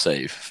than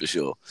save for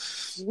sure.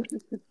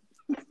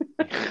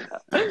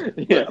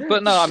 Yeah,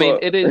 but no, I mean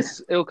it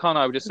is. Ilkan,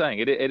 I was just saying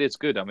it is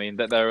good. I mean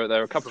that there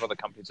are a couple of other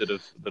companies that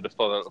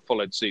have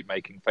followed suit,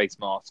 making face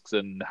masks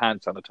and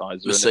hand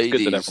sanitizer.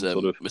 Mercedes, and it's good that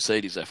everyone sort of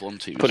Mercedes F1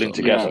 team putting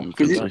together.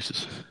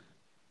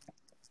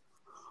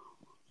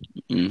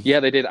 Yeah,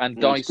 they did, and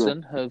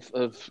Dyson have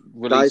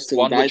released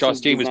one, which I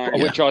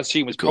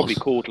assume was probably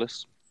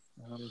cordless.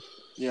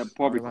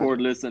 Probably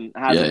cordless and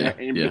has a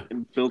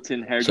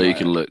built-in hair dryer. So you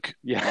can look,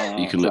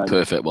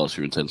 perfect whilst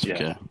you're in intensive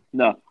care.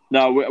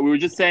 No, we were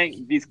just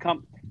saying these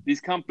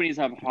companies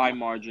have high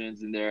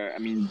margins, and they're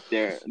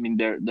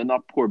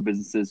not poor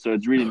businesses. So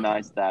it's really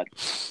nice that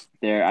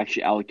they're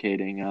actually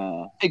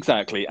allocating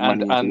exactly,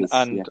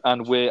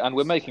 and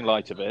we're making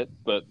light of it,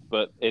 but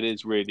it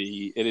is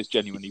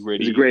genuinely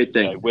really it's a great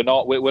thing. We're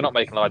not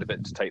making light of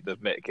it to take the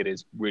mick. It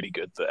is really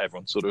good that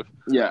everyone's sort of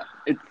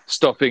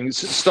stopping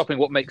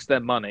what makes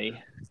them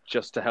money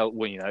just to help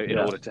in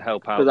order to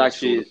help out. Because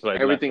actually,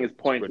 everything is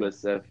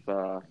pointless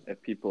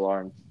if people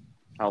aren't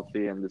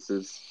healthy, and this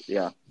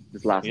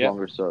lasts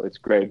longer. So it's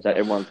great that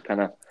everyone's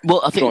kind of.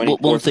 Well, I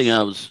think one thing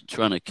I was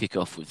trying to kick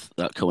off with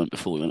that comment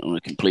before we went on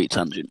a complete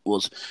tangent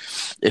was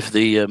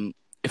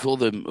if all of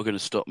them are going to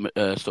stop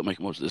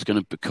making watches, there's going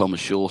to become a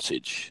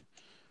shortage.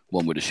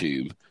 One would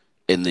assume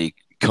in the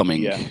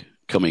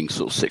coming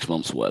sort of 6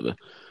 months or whatever,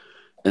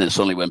 and it's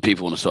only when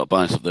people want to start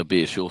buying stuff there'll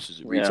be a shortage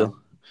at retail.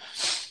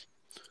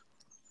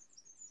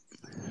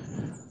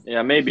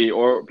 Yeah, maybe,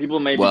 or people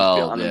maybe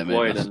feel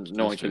unemployed and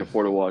no one can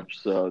afford a watch.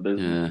 So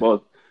there's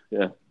both.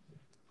 Yeah.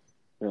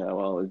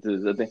 Well, it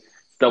is. I think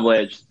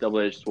it's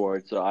double-edged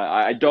sword. So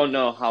I don't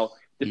know how.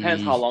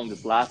 Depends how long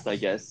this lasts, I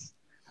guess.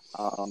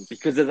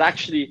 Because there's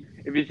actually,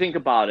 if you think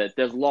about it,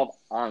 there's a lot of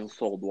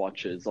unsold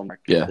watches on the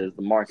market. Yeah.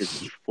 The market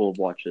is full of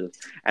watches.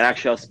 And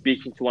actually, I was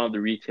speaking to one of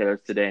the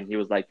retailers today, and he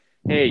was like,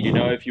 "Hey,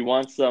 if you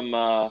want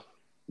some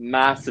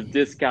massive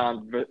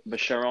discount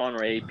Vacheron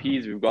or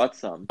APs, we've got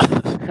some."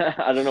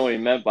 I don't know what he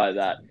meant by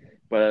that,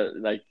 but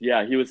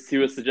he was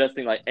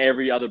suggesting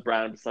every other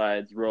brand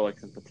besides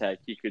Rolex and Patek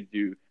he could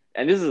do,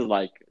 and this is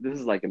a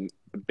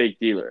big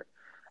dealer,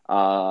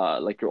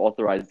 your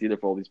authorized dealer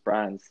for all these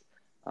brands,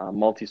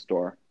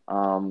 multi-store.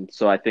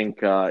 So I think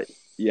they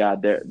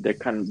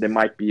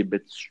might be a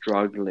bit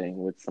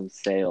struggling with some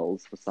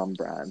sales for some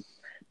brands,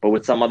 but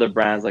with some other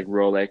brands like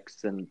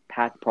Rolex and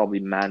Pat probably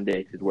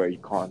mandated where you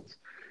can't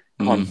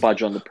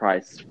budge on the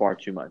price far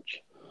too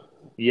much.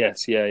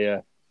 Yes,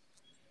 I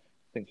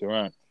think you're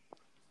right.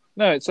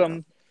 No, it's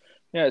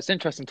it's an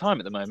interesting time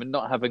at the moment,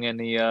 not having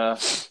any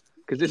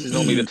because this is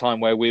normally the time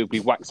where we would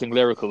be waxing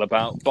lyrical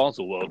about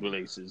Baselworld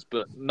releases,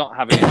 but not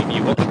having any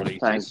new watch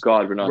releases. Thank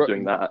God we're not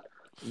doing that.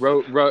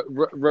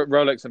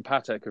 Rolex and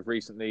Patek have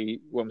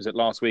recently, when was it,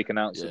 last week,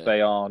 announced that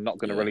they are not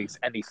going to release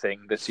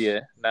anything this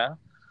year now.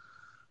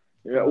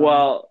 Yeah,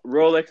 well,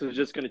 Rolex was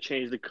just going to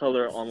change the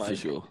color on like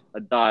a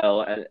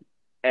dial, and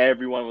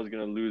everyone was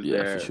going to lose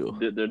their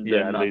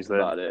nuts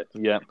about it.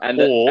 Yeah,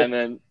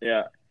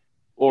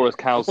 or as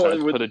Cal said,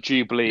 put a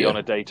Jubilee on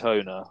a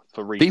Daytona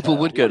for retail. People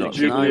would go nuts.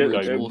 Jubilee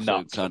would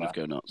also kind of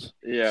go nuts.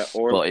 Yeah,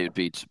 but it would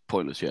be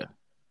pointless. Yeah,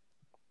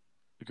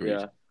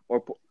 agreed.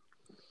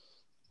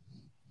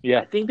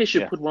 Yeah, I think they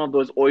should put one of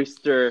those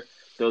Oyster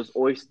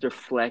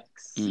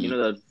Flex, you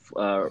know,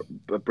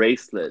 that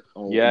bracelet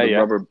or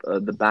rubber,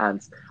 the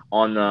bands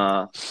on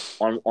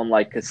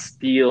like a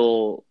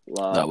steel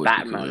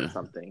Batman or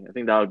something. I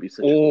think that would be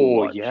such a cool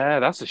watch. Yeah,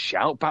 that's a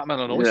shout. Batman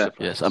on Oyster Flex.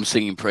 Yes, I'm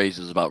singing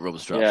praises about rubber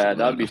straps. Yeah,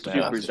 that would be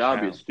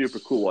a super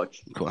cool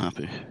watch. I'm quite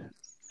happy.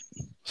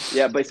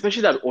 Yeah, but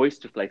especially that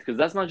Oyster Flex, because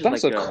that's not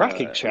just a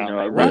cracking shout.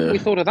 Why haven't we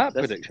thought of that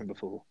prediction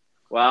before?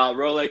 Well,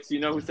 Rolex, you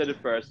know who said it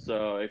first,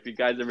 so if you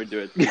guys ever do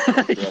it,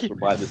 you'll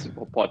buy this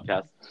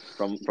podcast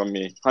from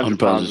me.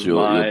 £100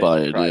 you'll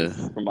buy it,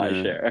 for my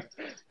share.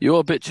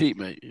 You're a bit cheap,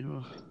 mate.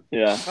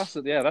 Yeah. That's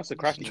a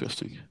cracking.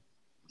 Interesting.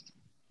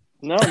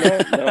 No,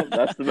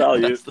 that's the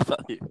value. That's the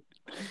value.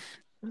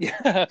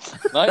 Yeah,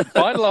 no,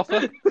 final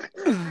offer.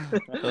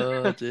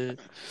 Oh dear.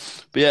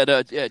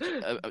 But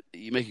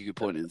you make a good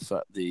point in the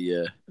fact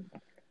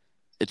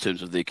in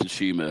terms of the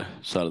consumer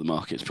side of the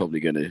market, it's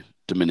probably going to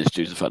diminish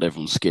due to the fact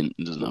everyone's skint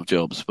and doesn't have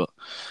jobs. But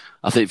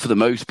I think for the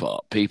most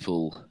part,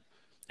 people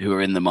who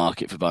are in the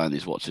market for buying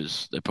these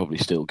watches, they're probably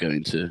still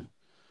going to,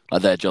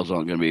 like, their jobs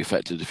aren't going to be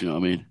affected, if you know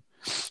what I mean.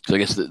 So I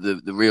guess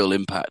the real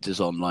impact is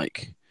on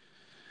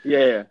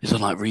it's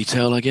on like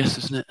retail, I guess,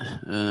 isn't it?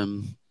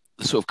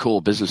 The sort of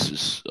core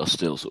businesses are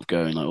still sort of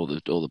going, like all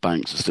the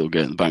banks are still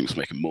going. The banks are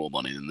making more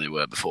money than they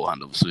were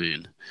beforehand, obviously,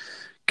 and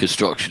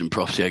construction and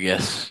property, I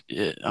guess.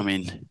 Yeah, I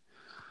mean,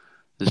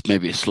 there's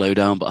maybe a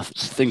slowdown, but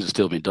things are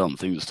still being done,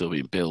 things are still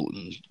being built,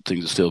 and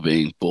things are still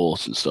being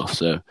bought and stuff.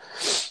 So,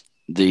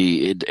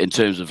 in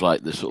terms of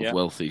like the sort of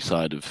wealthy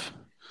side of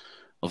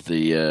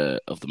the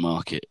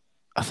market,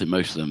 I think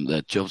most of them,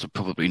 their jobs are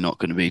probably not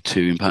going to be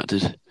too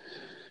impacted.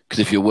 Because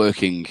if you're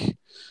working,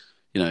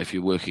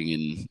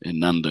 in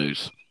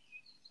Nando's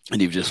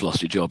and you've just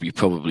lost your job, you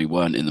probably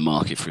weren't in the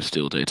market for a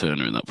steel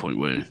Daytona at that point,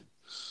 were you?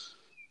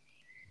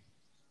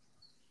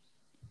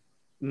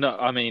 No,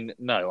 I mean,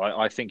 no.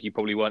 I think you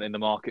probably weren't in the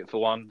market for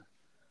one.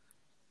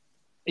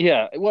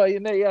 Yeah, well,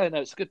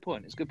 it's a good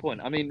point. It's a good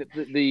point. I mean,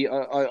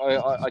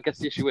 I guess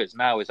the issue is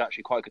now is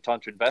actually quite a good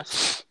time to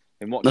invest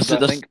in watches.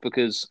 I think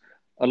because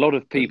a lot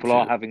of people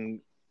are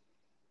having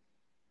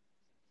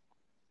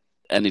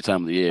any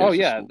time of the year. Oh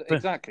yeah,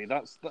 exactly.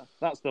 That's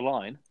the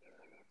line.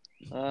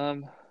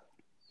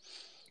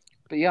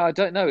 But yeah, I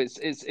don't know.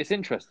 It's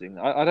interesting.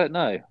 I don't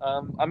know.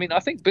 I mean, I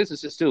think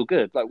business is still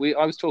good. Like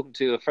I was talking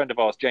to a friend of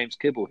ours, James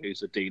Kibble,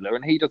 who's a dealer,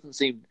 and he hasn't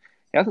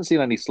seen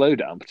any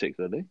slowdown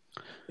particularly.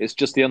 It's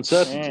just the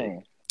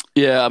uncertainty.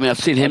 Yeah, I mean, I've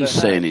seen him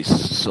saying these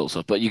sort of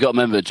stuff, but you got to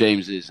remember,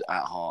 James is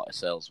at heart a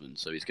salesman,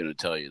 so he's going to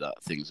tell you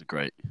that things are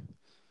great.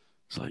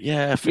 It's like,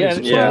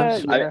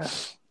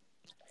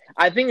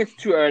 I think it's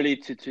too early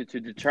to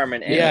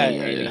determine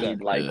any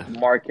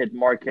market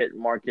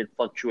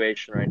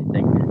fluctuation or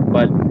anything.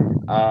 But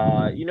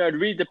it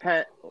really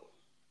depends.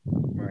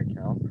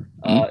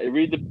 It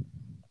really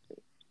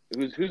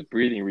who's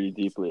breathing really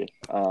deeply.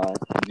 Do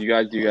you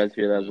guys hear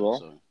that as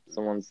well?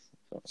 Someone's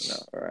no.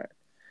 All right.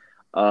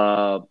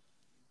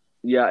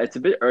 It's a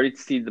bit early to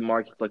see the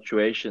market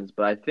fluctuations,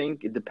 but I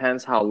think it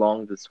depends how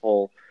long this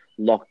whole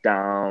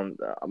lockdown,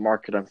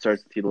 market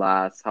uncertainty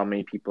lasts, how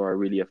many people are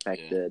really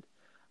affected.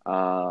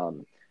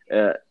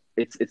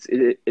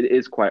 It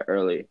is quite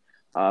early.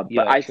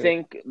 But I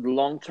think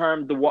long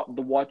term, the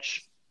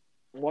watch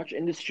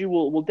industry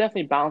will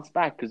definitely bounce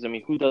back, because I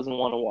mean, who doesn't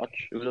want a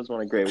watch? Who doesn't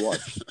want a great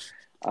watch?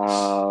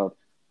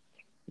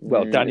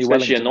 Well, Danny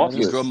Wellington.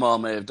 His grandma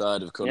may have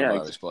died of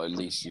coronavirus, but at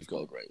least you've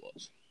got a great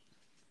watch.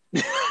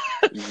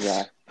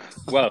 Yeah.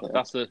 Well,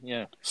 that's the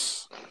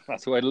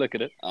way to look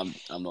at it. I'm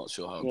not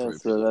sure how true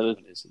that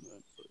is.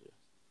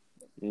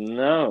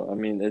 No, I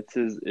mean it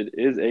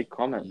is a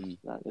comment.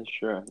 That is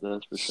sure. That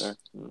is for sure.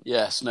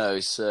 Yes, no,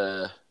 it's.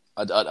 I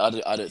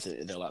don't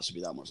think there'll actually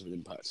be that much of an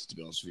impact, to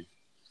be honest with you.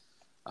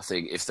 I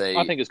think it's going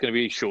to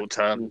be short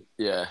term.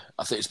 Yeah,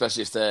 I think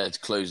especially if they're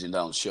closing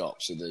down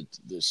shops, so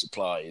the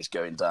supply is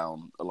going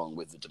down along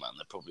with the demand,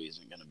 there probably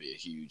isn't going to be a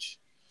huge.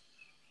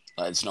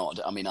 It's not.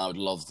 I mean, I would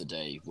love the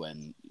day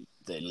when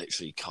they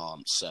literally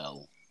can't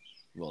sell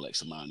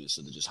Rolex and Mariners,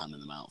 so they're just handing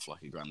them out for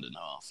like $1.5 grand.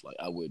 Like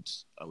I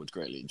would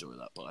greatly enjoy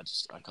that, but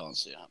I can't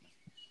see it happening.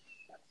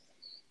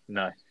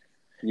 No.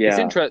 Yeah.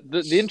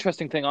 It's the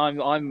interesting thing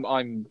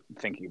I'm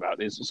thinking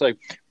about is, so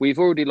we've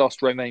already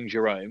lost Romain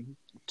Jerome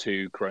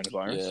to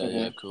coronavirus.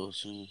 Yeah, of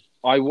course.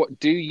 Yeah. What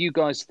do you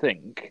guys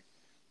think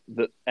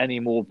that any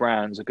more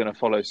brands are going to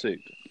follow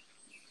suit?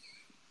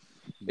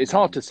 It's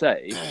hard to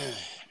say.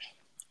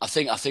 I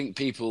think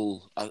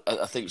people.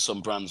 I think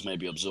some brands may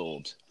be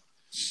absorbed.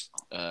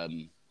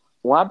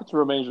 What happened to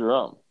Romain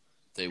Jerome?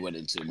 They went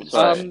into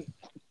administration.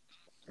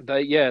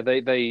 They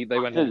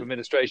went into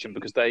administration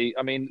because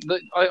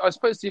I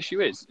suppose the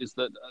issue is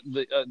that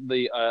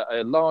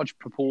a large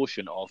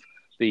proportion of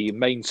the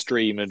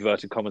mainstream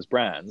inverted commas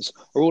brands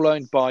are all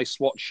owned by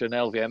Swatch and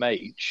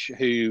LVMH,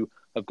 who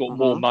have got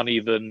more money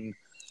than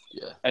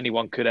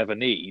anyone could ever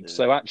need. Yeah.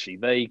 So actually,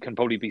 they can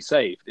probably be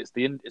saved. It's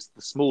the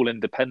small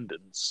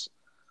independents,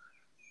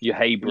 your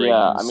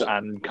Habrings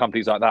and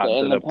companies like that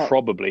are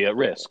probably at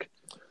risk.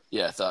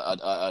 Yeah,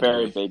 I'd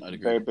very agree.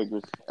 big, very big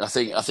risk. I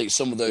think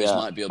some of those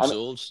might be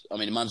absorbed.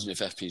 Imagine if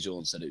FP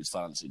Journe said it was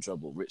financial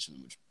trouble,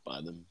 Richmond would buy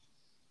them.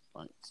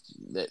 Like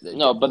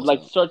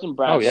certain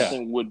brands, I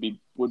think would be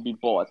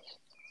bought,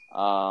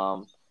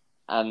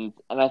 and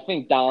I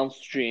think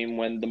downstream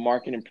when the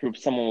market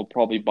improves, someone will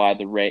probably buy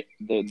the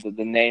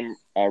name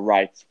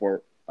rights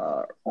for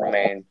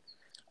Romain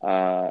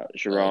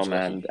Jerome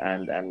and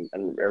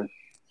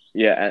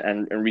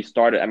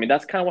restart it.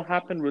 That's kind of what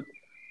happened with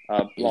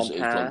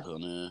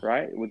Blancpain,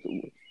 right?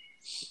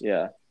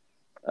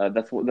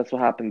 That's what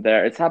happened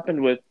there. It's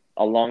happened with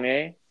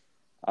Alongé.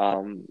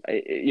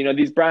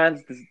 These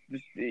brands.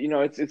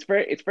 It's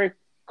very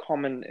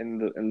common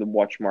in the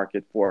watch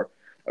market for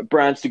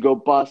brands to go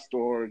bust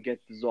or get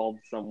dissolved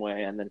some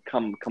way and then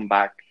come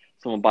back.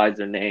 Someone buys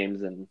their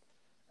names and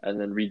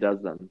then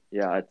redoes them.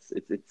 Yeah,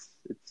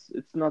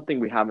 it's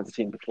nothing we haven't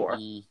seen before.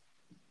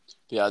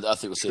 Yeah, I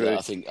think we'll see that.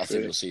 I think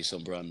we'll see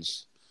some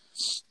brands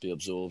be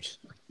absorbed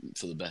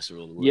for the better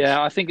or the worse.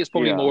 Yeah, I think it's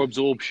probably more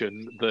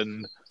absorption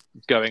than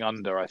going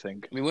under, I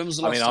think. When was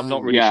the last time? I'm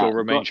not really sure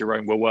Romain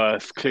Jerome were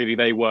worth. Clearly,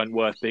 they weren't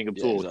worth being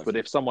absorbed. Yeah, exactly. But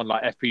if someone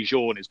like FP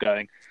Journe is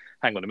going,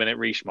 hang on a minute,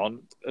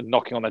 Richemont,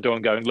 knocking on their door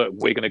and going, look,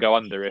 we're going to go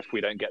under if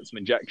we don't get some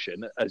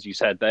injection. As you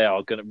said,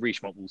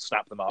 Richemont will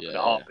snap them up in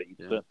a heartbeat.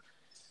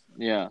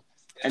 Yeah.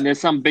 And there's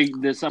some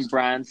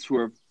brands who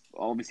are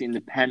obviously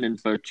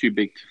independent but are too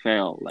big to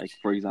fail. Like,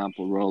 for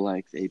example,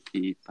 Rolex,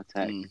 AP,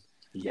 Patek.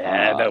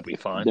 They'll be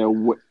fine.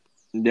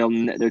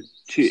 They're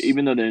too,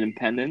 even though they're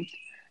independent,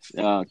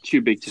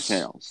 too big to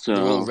fail. So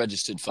they're all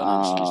registered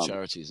financial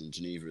charities in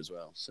Geneva as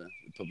well. So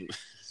probably.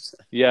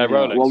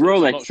 Rolex. Well,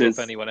 Rolex I'm not sure if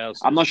anyone else.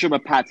 I'm not sure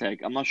about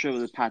Patek. I'm not sure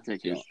whether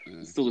Patek is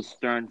still the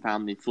Stern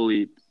family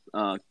fully.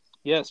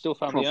 Still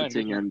family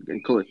profiting owned,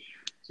 and cool.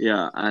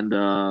 Yeah, and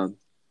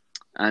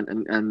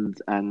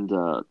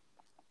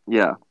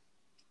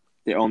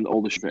they own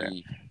all the share.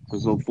 So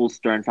it's a full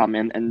Stern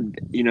family, and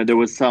there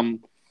was some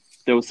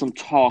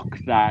talk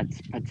that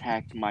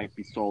Patek might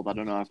be sold. I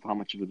don't know how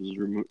much of it was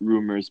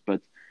rumors,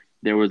 but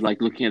there was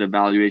looking at a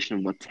valuation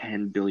of about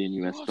 $10 billion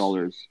US.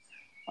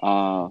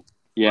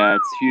 Yeah,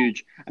 it's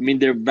huge.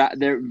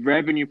 Their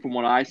revenue, from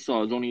what I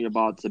saw, is only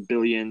about $1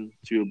 billion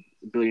to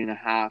 $1.5 billion. Is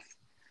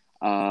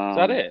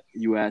that it?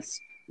 US.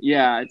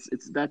 Yeah,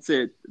 that's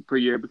it per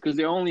year because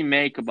they only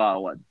make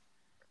about what?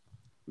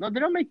 No, they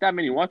don't make that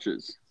many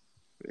watches.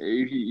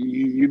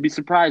 You'd be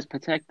surprised.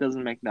 Patek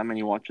doesn't make that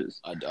many watches.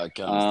 I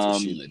can't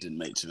assume they didn't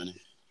make too many.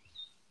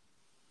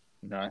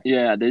 No.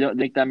 Yeah, they don't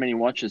make that many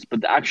watches.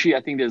 But actually,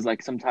 I think there's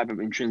some type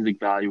of intrinsic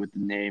value with the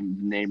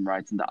name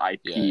rights and the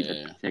IP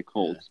that Patek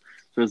holds.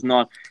 So it's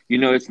not,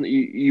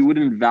 you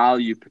wouldn't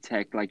value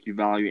Patek like you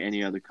value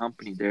any other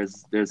company.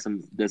 There's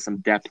some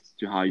depth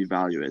to how you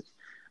value it.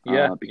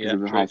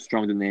 Because of how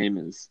strong the name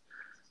is.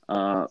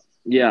 So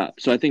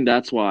I think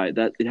that's why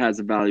that it has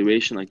a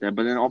valuation like that.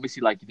 But then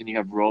obviously, then you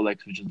have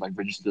Rolex, which is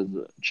registered as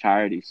a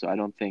charity. So I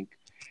don't think.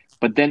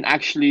 But then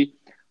actually,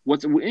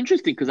 what's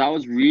interesting, because I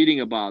was reading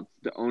about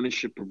the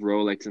ownership of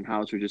Rolex and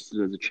how it's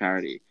registered as a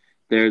charity.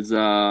 There's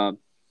an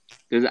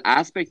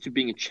aspect to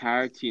being a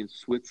charity in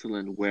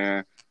Switzerland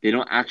where they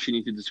don't actually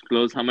need to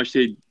disclose how much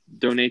they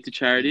donate to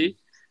charity.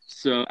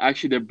 So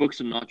actually, their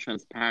books are not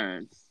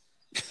transparent.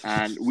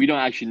 And we don't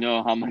actually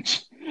know how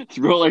much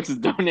Rolex is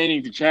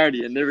donating to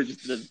charity, and they're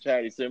registered as a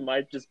charity. So it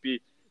might just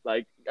be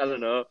I don't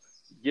know,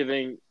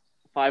 giving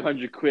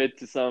 500 quid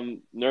to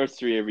some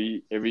nursery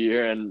every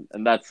year, and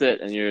that's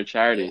it, and you're a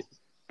charity.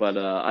 But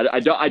I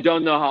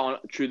don't know how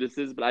true this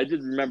is, but I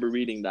did remember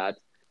reading that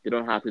they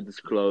don't have to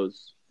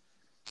disclose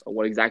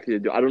what exactly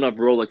they do. I don't know if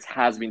Rolex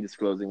has been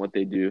disclosing what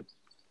they do.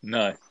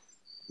 No.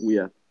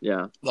 Yeah.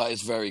 That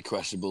is very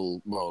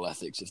questionable moral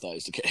ethics if that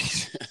is the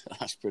case.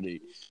 That's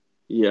pretty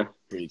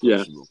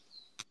questionable.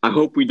 I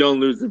hope we don't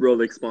lose the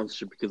Rolex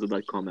sponsorship because of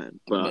that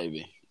comment. But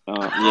maybe.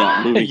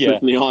 Moving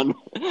quickly on.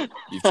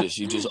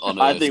 You just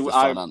unearthed the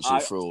financial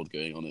fraud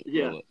going on at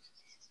Rolex.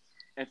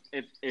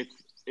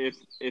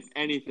 If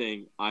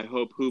anything, I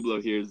hope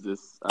Hublot hears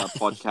this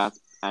podcast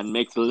and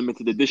makes a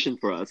limited edition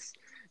for us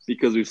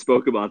because we've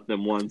spoke about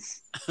them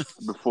once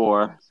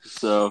before.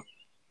 So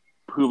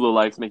Hublot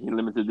likes making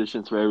limited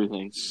editions for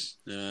everything.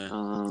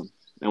 Yeah.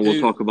 And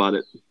we'll talk about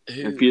it.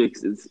 And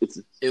Felix, it's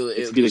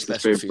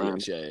Felix's favorite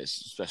brand. Yeah, it's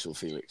special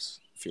Felix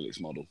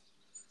model.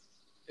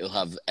 It'll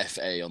have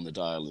FA on the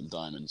dial and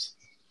diamonds.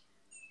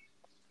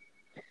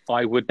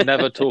 I would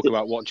never talk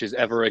about watches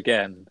ever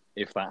again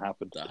if that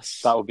happened.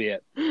 That would be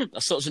it.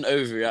 That's such an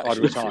overreaction. I'd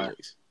retire.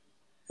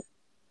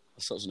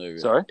 Such no.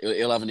 Sorry?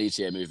 It'll have an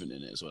ETA movement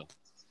in it as well.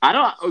 I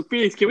don't. Oh,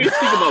 Felix, can we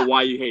speak about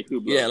why you hate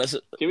Hublot? Yeah, let's.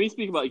 Can we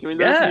speak about? Can we?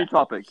 That's a new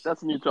topic.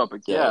 That's a new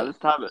topic. Yeah,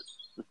 let's have it.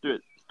 Let's do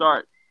it.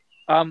 Start.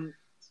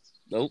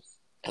 Nope.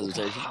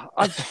 Hesitation.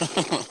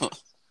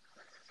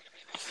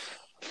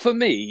 For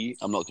me,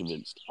 I'm not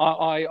convinced.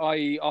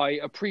 I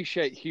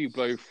appreciate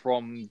Hublot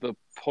from the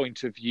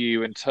point of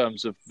view in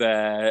terms of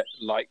their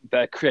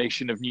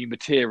creation of new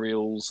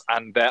materials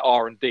and their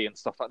R&D and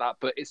stuff like that.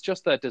 But it's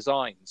just their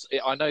designs.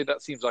 I know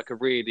that seems like a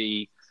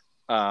really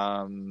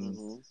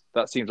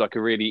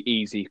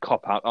easy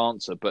cop-out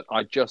answer, but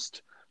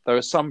there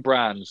are some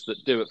brands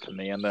that do it for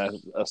me, and there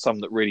are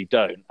some that really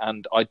don't.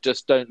 And I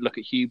just don't look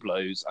at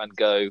Hublot's and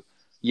go,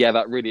 yeah,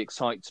 that really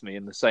excites me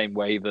in the same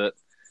way that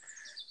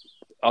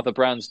other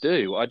brands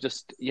do. They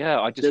just don't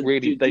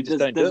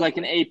do it. There's like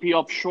an AP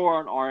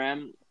offshore on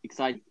RM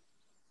excite.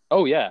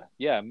 Oh yeah,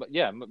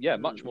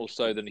 much more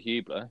so than a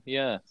Hublot.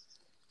 Yeah,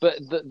 but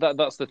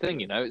that's the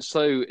thing,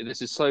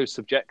 this is so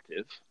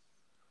subjective.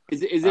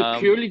 Is it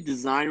purely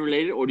design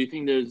related, or do you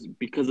think there's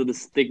because of the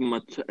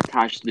stigma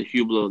attached to the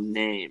Hublot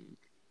name?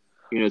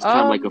 It's kind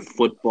of like a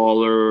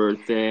footballer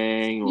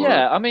thing.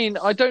 Yeah, I mean,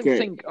 I don't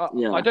think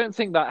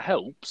that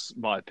helps,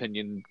 my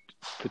opinion,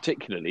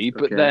 particularly.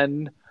 But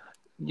then,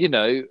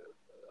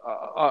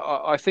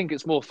 I think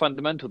it's more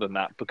fundamental than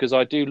that, because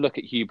I do look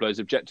at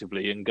Hublot's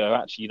objectively and go,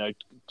 actually,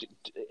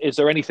 is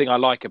there anything I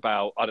like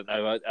about, I don't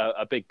know,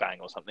 a Big Bang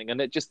or something? And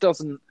it just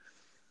doesn't.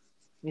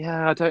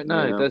 Yeah, I don't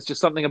know. Yeah. There's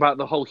just something about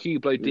the whole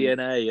Hublot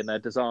DNA and their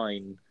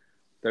design,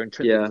 their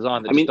intrinsic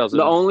design that just doesn't.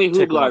 The only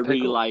Hublot I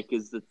really like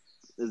is the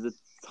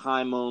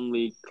time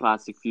only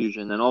Classic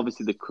Fusion, and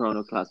obviously the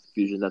Chrono Classic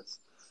Fusion. That's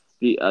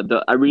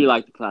I really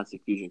like the Classic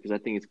Fusion because I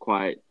think it's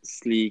quite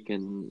sleek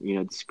and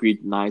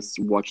discreet, nice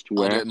watch to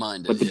wear. I don't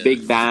mind it. But the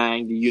Big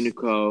Bang, the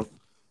Unico,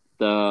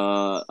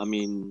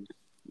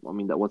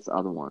 what's the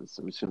other ones?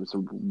 I'm assuming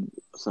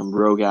some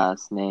rogue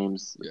ass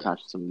names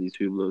attached to some of these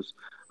Hublots.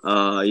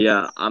 I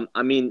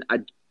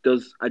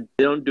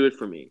don't do it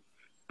for me.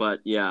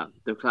 But yeah,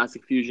 the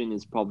Classic Fusion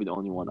is probably the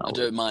only one I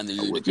don't mind the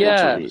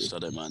Unico. I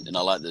don't mind, and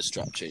I like the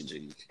strap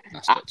changing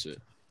aspect to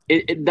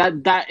it.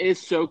 That is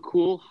so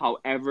cool.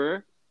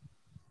 However,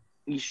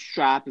 each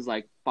strap is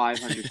like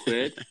 500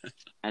 quid,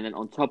 and then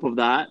on top of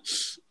that,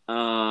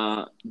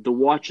 the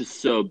watch is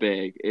so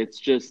big. It's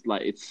just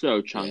like it's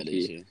so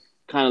chunky.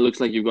 Kind of looks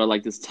like you've got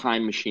like this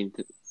time machine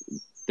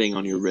thing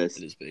on your wrist.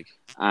 It is big.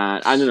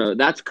 I don't know.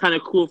 That's kind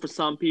of cool for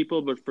some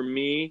people, but for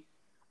me,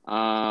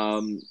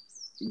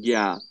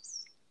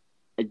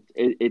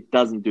 It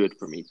doesn't do it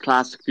for me.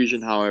 Classic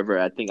Fusion, however,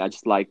 I think I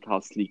just like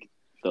how sleek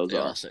those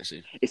are.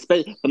 Sexy.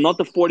 But not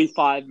the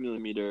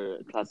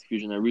 45mm Classic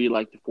Fusion. I really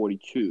like the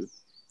 42.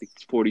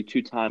 It's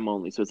 42 time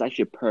only, so it's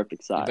actually a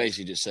perfect size. You're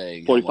basically just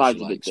saying 45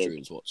 is like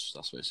Struan's watch.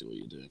 That's basically what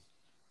you're doing.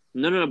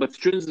 No, but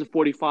Struan's is a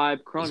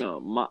 45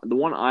 chrono. The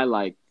one I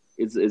like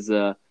is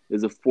a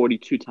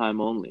 42 time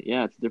only.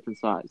 Yeah, it's a different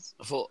size.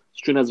 I thought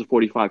Struan has a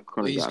 45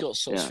 chrono. He's got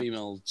such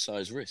female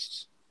size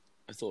wrists.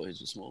 I thought his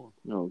was smaller.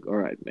 No, all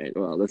right, mate.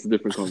 Well, that's a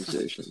different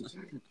conversation.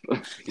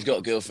 He's got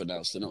a girlfriend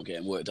now, so they're not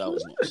getting worked out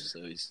as much.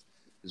 So he's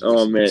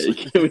oh,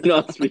 mate. Can we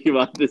not speak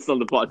about this on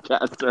the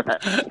podcast? All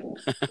right?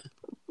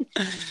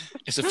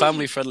 It's a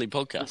family-friendly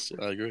podcast.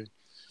 I agree.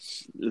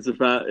 It's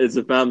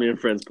a family and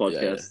friends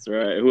podcast. Yeah.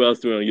 Right? Who else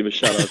do we want to give a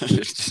shout out to?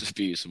 Just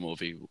abuse some more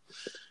people.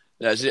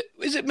 Now, is it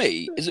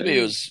me? Is it me,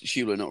 or has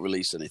Hublot not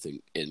released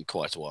anything in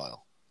quite a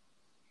while?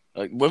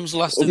 Like, when was the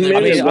last time they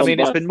released? I mean,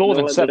 it's been more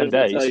than 7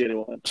 days. It's been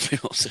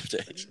more than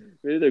 7 days.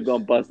 Maybe they've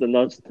gone bust and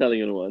not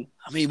telling anyone.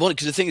 I mean,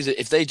 because the thing is, that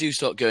if they do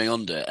start going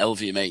under,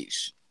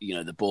 LVMH,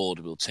 the board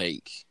will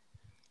take,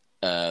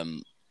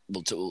 will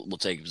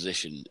take a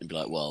position and be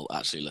like, well,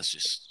 actually, let's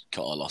just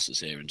cut our losses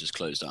here and just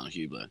close down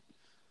Hublot.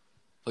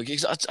 Like,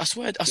 I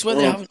swear,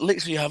 they haven't.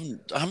 Literally, I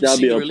haven't. That'll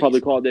seen be a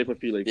public holiday for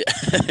Felix.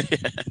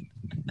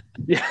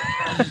 Yeah.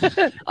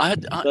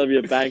 That'll be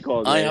a bank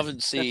holiday. I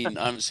haven't seen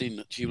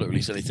Hublot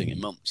release anything in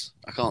months.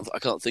 I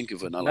can't think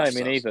of when. No,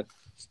 me neither.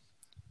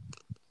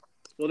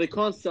 Well, they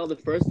can't sell the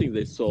first thing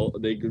they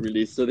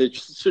released, so they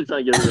should try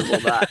and get rid of all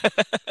that.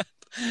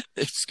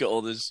 They've just got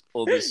all this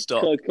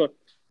stock.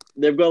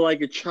 They've got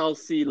like a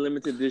Chelsea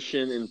limited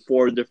edition in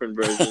 4 different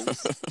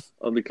versions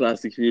of the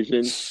Classic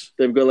Fusion.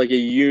 They've got like a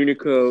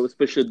Unico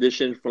special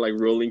edition for like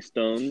Rolling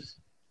Stones,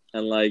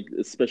 and like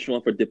a special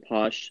one for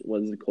Depeche.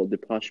 What is it called?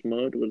 Depeche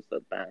Mode? What is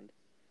that band?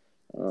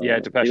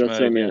 Depeche Mode.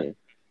 So many.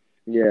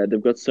 Yeah,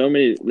 they've got so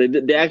many.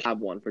 They actually have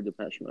one for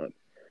Depeche Mode,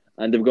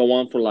 and they've got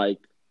one for like,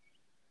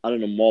 I don't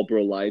know,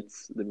 Marlboro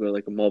Lights. They've got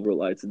like a Marlboro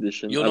Lights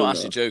edition. You're not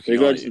actually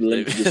joking, are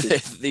you?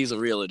 These are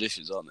real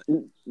editions, aren't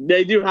they?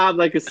 They do have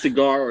like a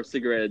cigar or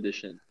cigarette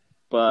edition,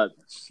 but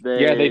they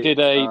did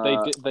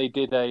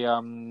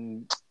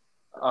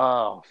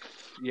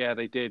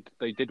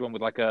one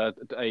with like a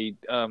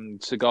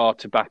cigar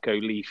tobacco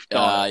leaf.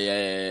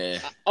 Yeah.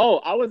 Oh,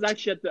 I was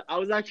actually at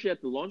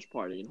the launch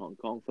party in Hong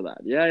Kong for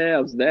that. Yeah, I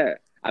was there.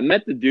 I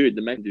met the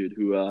Mexican dude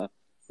who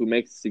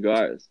makes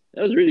cigars.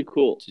 That was really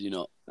cool. Did you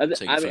not? That's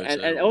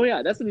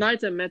the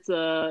night I met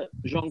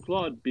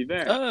Jean-Claude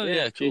Biver. Oh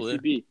yeah, cool.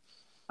 JCB.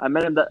 I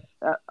met him that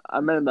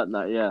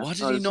night. Yeah. Why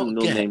did he not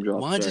get?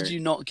 Why did you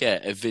not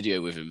get a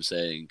video with him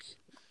saying,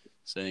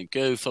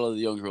 "Go follow the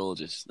young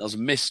horologist"? That was a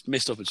missed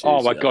opportunity.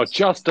 Oh my god!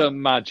 Just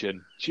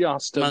imagine.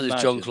 Imagine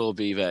if Jean-Claude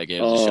Biver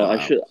gave us a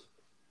shout out.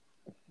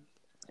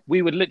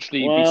 We would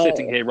literally be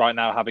sitting here right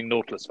now having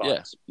Nautilus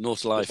fights. Yeah,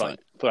 Nautilus fight.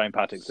 Throwing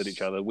paddocks at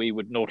each other. We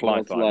would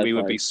Nautilus fight. We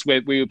would be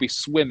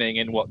swimming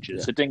in watches.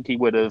 Yeah. So Dinky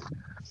would have.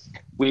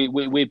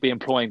 We'd be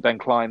employing Ben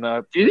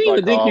Kleiner. Do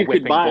you think you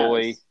could buy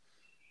us?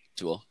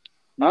 To what?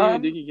 Do you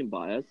think you can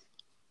buy us?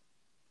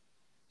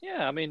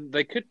 Yeah, I mean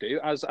they could do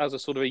as a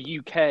sort of a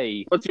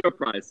UK. What's your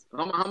price?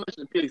 How much,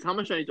 Felix? How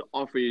much I need to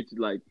offer you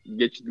to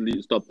get you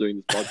to stop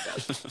doing this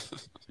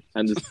podcast?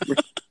 And just.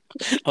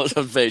 I was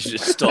afraid you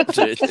just stopped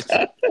it.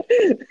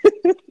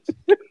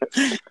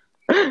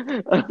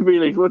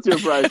 Felix, what's your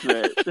price,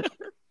 mate?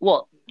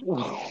 What?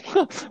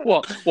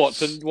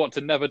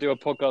 To never do a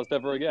podcast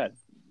ever again?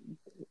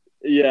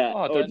 Yeah.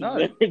 I don't know.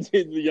 Never do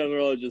the Young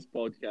Horologist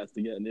podcast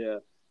again. Yeah.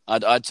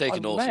 I'd take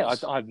a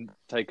Nautilus. I'd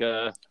take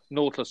a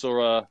Nautilus or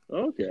a.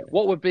 Okay.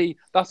 What would be?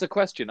 That's a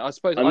question. I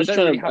suppose I don't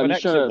really have an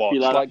exit watch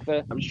like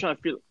the. I'm just trying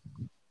to feel.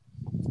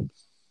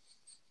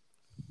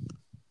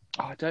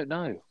 I don't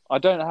know. I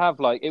don't have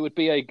it'd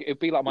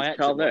be like my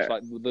exit watch,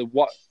 like the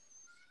what?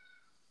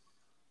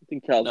 I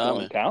think Cal's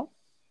on. Cal?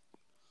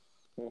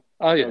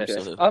 Oh yeah.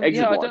 Okay. I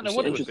don't know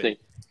what it would be.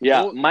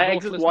 Yeah, my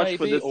exit watch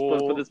for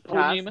this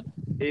pass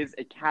is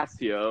a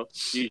Casio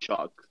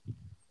G-Shock.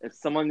 If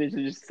someone needs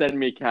to just send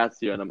me a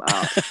Casio and I'm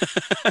out.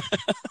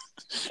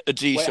 A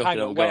G-Shock.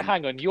 Hang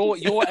on.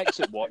 Your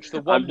exit watch,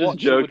 the one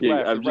watch you would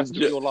wear for the rest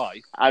of your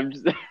life. I'm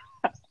just.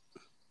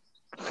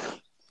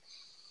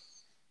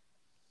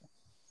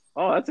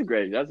 Oh, that's a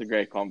great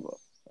combo.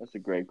 That's a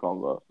great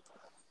combo.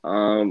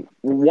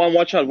 One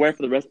watch I'd wear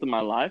for the rest of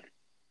my life.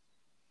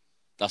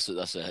 That's a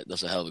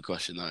hell of a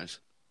question, that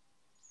is.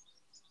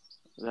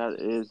 That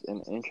is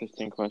an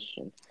interesting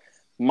question.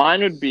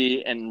 Mine would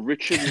be an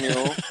Richard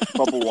Mille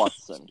Bubba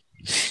Watson.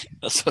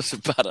 That's such a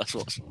badass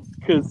watch.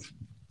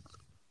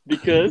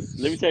 Because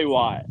let me tell you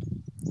why.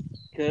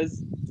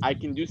 Because I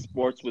can do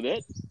sports with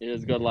it. It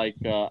has got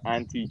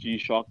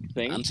anti-G-Shock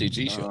thing.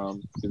 Anti-G-Shock.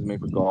 It's made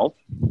for golf.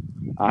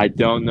 I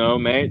don't know,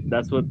 mate.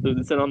 That's what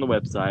it said on the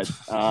website.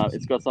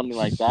 It's got something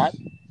like that.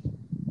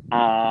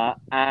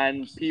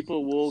 And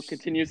people will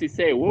continuously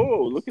say,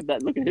 "Whoa, look at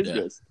that! Look at his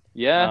wrist."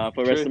 Yeah,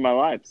 for the rest of my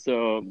life.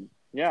 So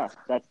yeah,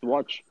 that's the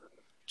watch.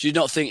 Do you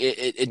not think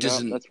it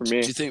doesn't? That's for me.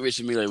 Do you think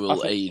Richard Mille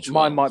will age?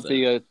 Mine might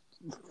be a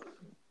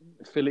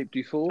Philippe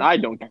Dufour. I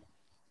don't care.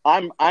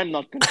 I'm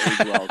not going to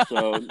age well,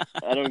 so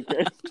I don't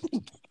care.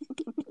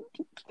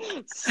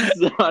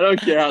 So I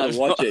don't care how the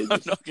watch ages.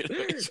 I'm not going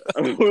to age.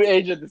 We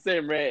age at the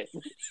same rate.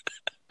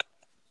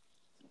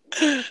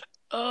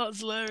 Oh, it's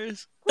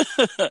hilarious.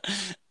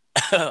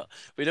 But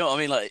you know what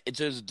I mean? In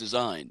terms of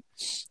design,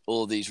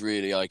 all these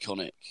really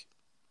iconic,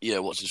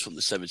 watches from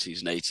the 70s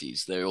and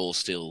 80s, they're all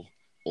still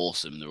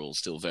awesome. They're all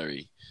still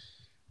very,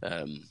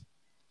 the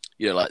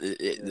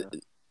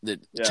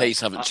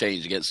tastes haven't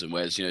changed against them.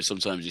 Whereas,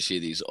 sometimes you see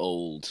these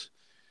old,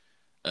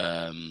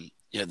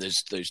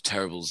 there's those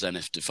terrible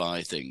Zenith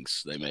Defy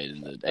things they made in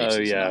the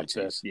 80s and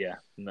 90s.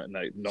 No,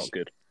 not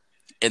good.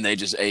 And they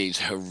just age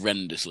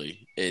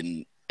horrendously.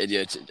 I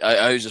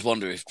always just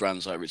wonder if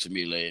brands like Richard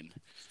Mille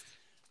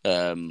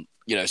and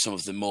some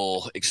of the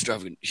more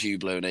extravagant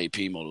Hublot and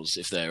AP models,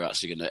 if they're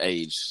actually going to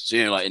age. So,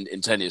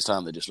 in 10 years'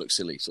 time, they just look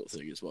silly, sort of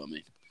thing, is what I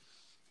mean.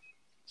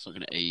 It's not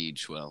going to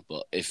age well,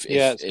 but if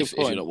you're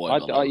not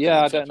white,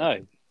 I don't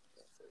know.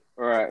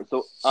 All right,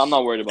 so I'm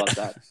not worried about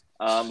that.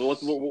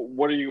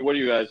 What are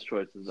you guys'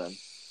 choices then?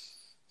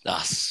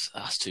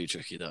 That's too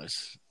tricky,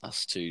 those.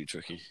 That's too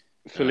tricky.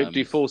 Philippe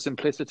Dufour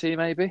Simplicity,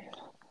 maybe.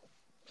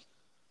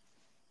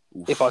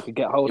 Oof. If I could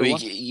get hold of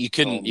one. You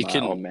couldn't.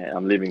 Oh man,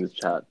 I'm leaving this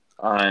chat.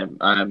 I'm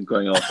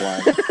going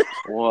offline.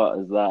 What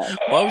is that?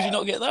 Why would you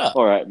not get that?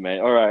 All right, mate.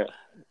 All right.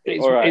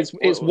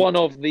 It's one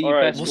of the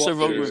best what's the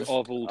wrong with...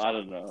 of all time. I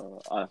don't know.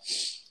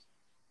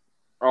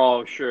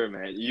 Oh, sure,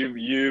 man.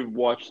 You've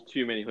watched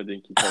too many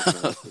Hodinkee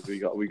podcasts. We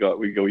got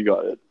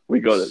it.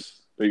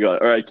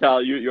 All right,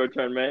 Cal, your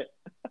turn, mate.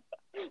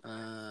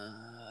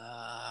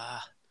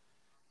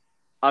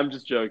 I'm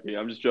just joking,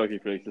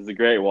 Felix. It's a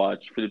great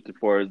watch. Philippe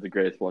Dufour is the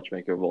greatest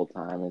watchmaker of all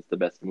time. It's the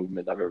best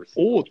movement I've ever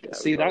seen. Oh,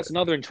 see, that's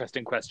another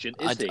interesting question.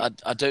 I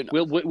don't.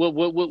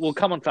 We'll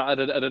come on to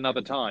that at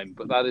another time.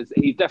 But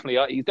he's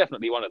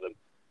definitely one of them.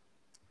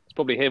 It's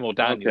probably him or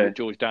Daniel, okay.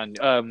 George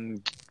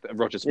Daniel,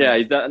 Roger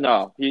Smith.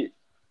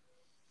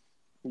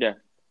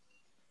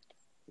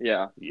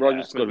 Yeah,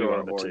 Roger Smith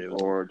or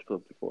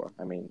Philippe Dufour.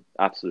 I mean,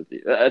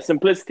 absolutely.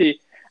 Simplicity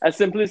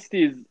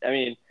is. I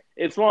mean,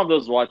 it's one of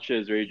those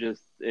watches where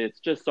it's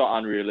just so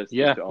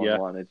unrealistic to own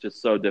one. It's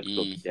just so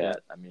difficult to get.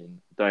 I mean,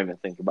 don't even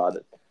think about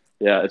it.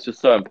 Yeah, it's just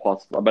so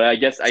impossible. But I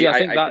guess I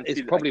think that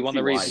is probably one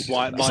of the reasons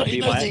why it might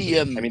be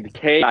I mean, the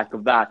K back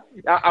of that.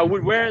 I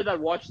would wear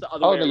that watch the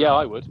other way around. Yeah,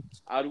 I would.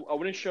 I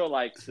wouldn't show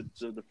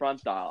the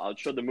front dial. I would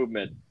show the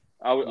movement.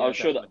 I would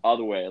show the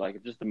other way,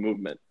 just the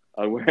movement.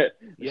 I would wear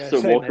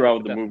it walk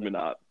around with the movement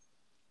out.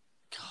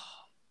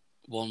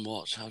 One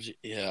watch. How do you?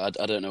 Yeah,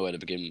 I don't know where to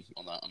begin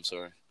on that. I'm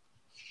sorry.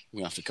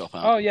 We have to cop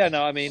out. Oh yeah,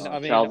 no. I mean,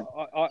 man, no,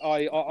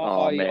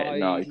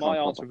 my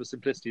answer of a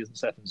simplicity isn't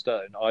set in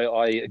stone.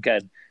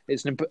 Again,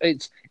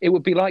 it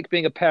would be like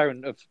being a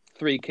parent of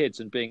 3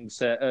 kids and being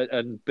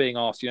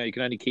asked, you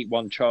can only keep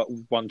one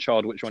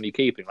child. Which one are you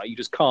keeping? Like, you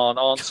just can't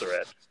answer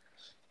it.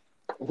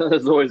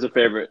 There's always a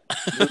favorite.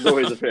 There's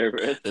always a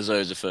favorite. There's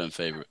always a firm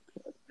favorite.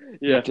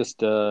 Yeah.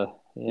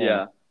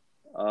 Yeah.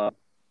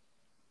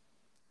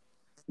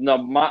 No,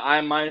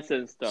 mine's set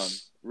in stone.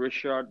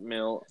 Richard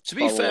Mille. To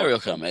be fair,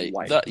 okay, mate,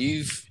 that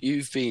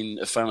you've been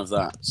a fan of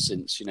that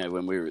since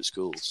when we were at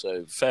school.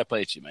 So fair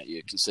play to you, mate.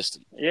 You're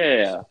consistent.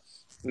 Yeah,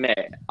 mate.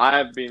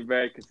 I've been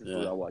very consistent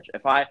with that watch.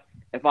 If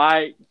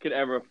I could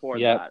ever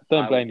afford that,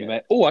 don't blame me,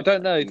 mate. Oh, I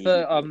don't know.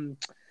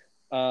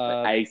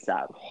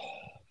 ASAP.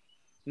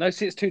 No,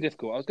 see, it's too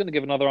difficult. I was going to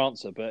give another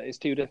answer, but it's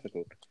too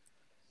difficult.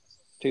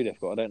 I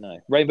don't know.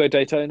 Rainbow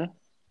Daytona?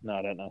 No,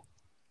 I don't know.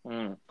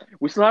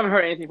 We still haven't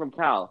heard anything from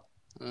Cal.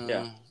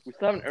 Yeah, we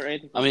still haven't heard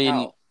anything from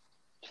Cal.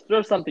 Just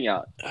throw something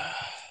out.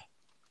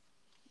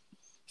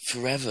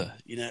 Forever,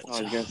 I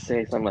was going to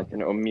say something like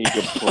an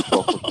Omega Pro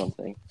or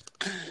something.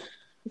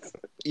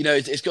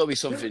 It's got to be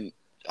something.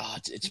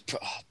 It's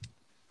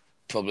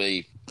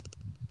probably.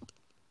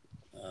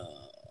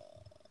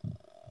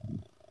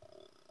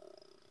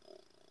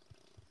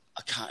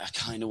 I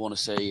kind of want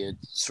to say a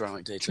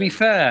ceramic Daytona. To be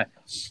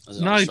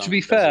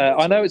fair,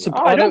 I know it's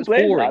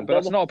boring, but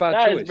it's not a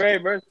bad choice. Is very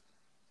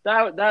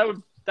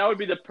that would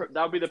be the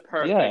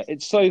perfect. Yeah,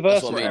 it's so versatile.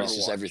 That's what I mean. It's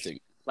just everything.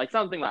 Like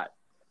something like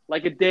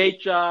a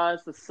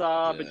Datejust, a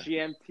Sub, a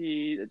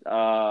GMT,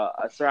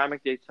 a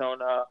ceramic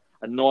Daytona,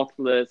 a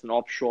Nautilus, an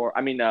Offshore.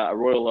 I mean, a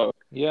Royal Oak.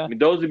 Yeah. I mean,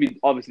 those would be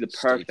obviously the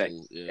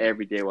perfect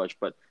everyday watch.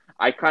 But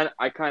I kind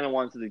of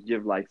wanted to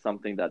give like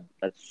something that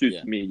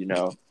suits me.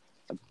 A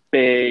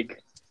big.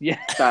 Yeah,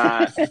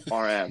 fat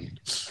RM.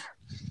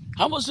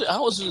 How much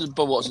does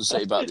Bob Watson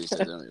say about these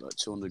things? Like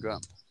 200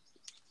 grand.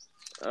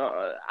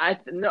 No.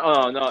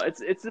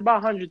 It's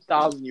about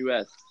 100,000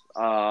 US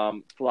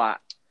flat,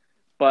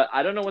 but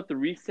I don't know what the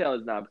resale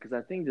is now because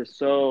I think there's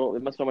so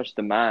much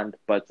demand.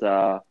 But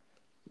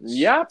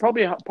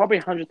probably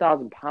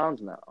 100,000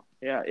 pounds now.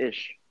 Yeah,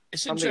 ish.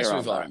 It's interesting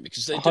with RM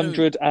because they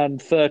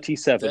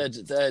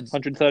 137, they're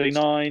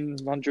 139,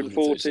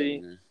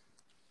 140.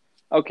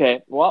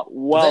 Okay, well,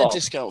 their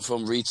discount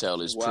from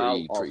retail is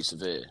pretty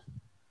severe.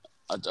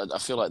 I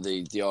feel like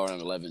the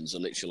RM11s are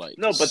literally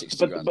like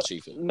 60 grand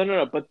cheaper.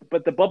 No, but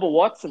the Bubba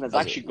Watson has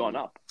actually gone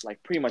up,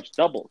 like pretty much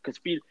double.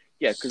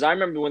 Because I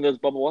remember when those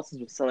Bubba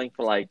Watsons were selling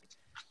for like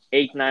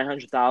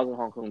 900,000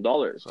 Hong Kong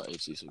dollars.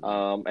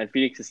 And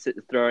Felix is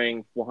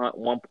throwing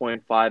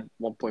 1.5,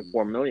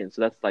 1.4 million.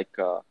 So that's like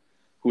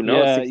who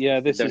knows?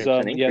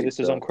 This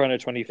is on Chrono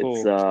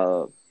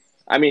 24.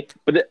 I mean,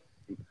 but.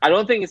 I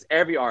don't think it's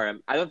every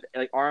RM. I don't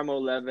like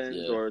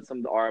RMO11s or some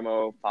of the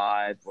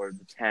RMO5 or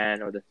the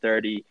 10 or the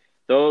 30.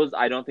 Those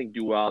I don't think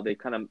do well. They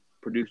kind of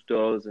produce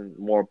those in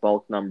more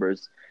bulk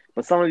numbers.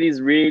 But some of these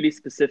really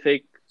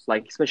specific,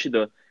 like especially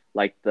the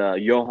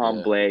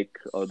Johan Blake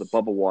or the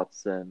Bubba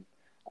Watson,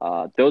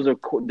 those are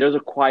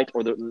quite,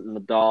 or the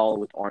Nadal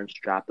with orange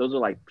strap. Those are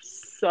like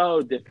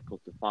so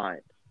difficult to find.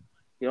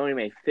 You only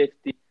make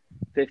 50,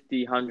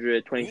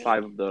 100,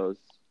 25 of those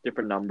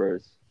different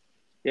numbers.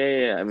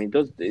 Yeah. I mean,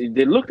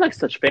 they look like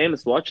such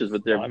famous watches,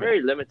 but they're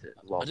very limited.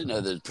 I didn't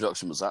know the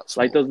production was that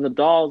small. Like those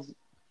Nadals,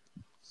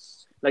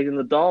 like the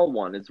Nadal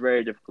one, it's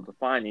very difficult to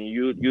find, and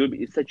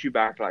it sets you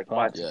back like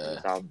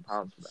 £5,000 for that.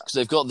 Because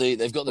they've got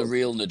the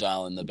real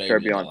Nadal and the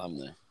baby Nadal, haven't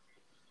they?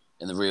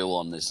 And the real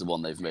one is the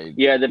one they've made.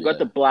 Yeah, they've got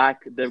the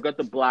black. They've got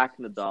the black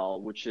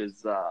Nadal, which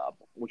is about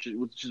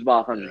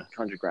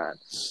 100 grand.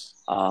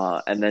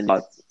 And then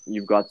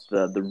you've got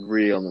the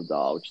real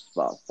Nadal, which is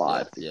about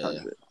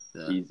 600.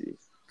 Easy.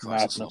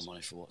 Christ, that's not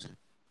money for what?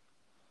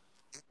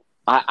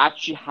 I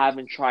actually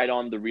haven't tried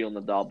on the real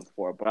Nadal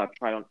before, but I've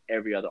tried on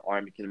every other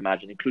arm you can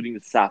imagine, including the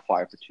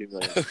Sapphire for £2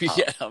 million. Oh,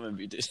 yeah, I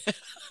remember you did.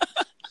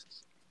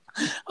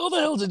 How the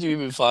hell did you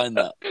even find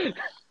that?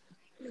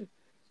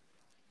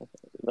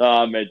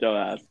 Oh, mate, don't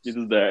ask. It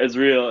was there. It's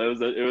real. It was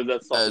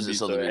that Sotheby's,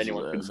 so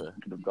anyone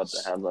could have got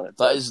their hands on it.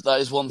 That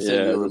is one thing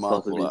you're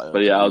remarkable at.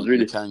 But yeah, I was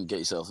really... You can get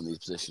yourself in these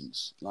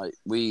positions. Like,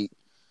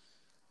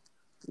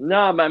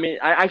 No, but I mean,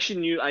 I know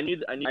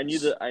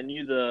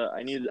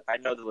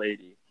the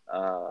lady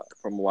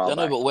from a while back.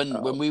 No, but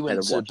when we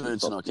went to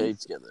Burton Arcade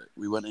together,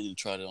 we went in and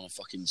tried it on a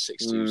fucking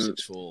 6.2,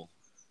 6.4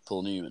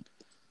 Paul Newman.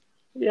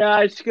 Yeah,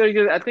 I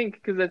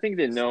think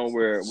they know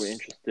we're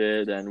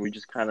interested and we're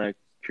just kind of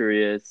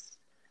curious,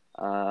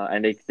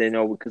 and they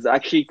know because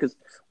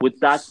with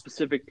that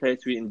specific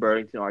place in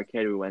Burlington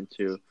Arcade we went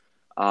to,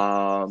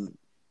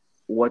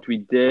 what we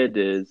did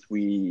is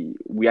we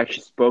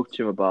actually spoke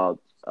to him about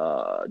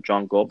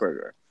John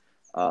Goldberger,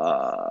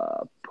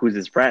 who's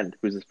his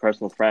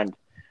personal friend.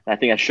 And I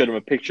think I showed him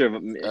a picture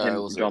of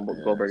John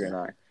Goldberger and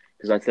I,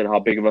 because I said how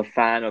big of a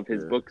fan of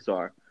his books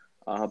are,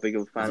 how big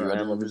of a fan I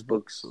am of his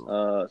books.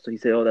 So he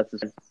said, "Oh, that's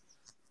his friend."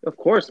 Of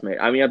course, mate.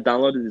 I mean, I've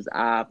downloaded his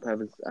app. I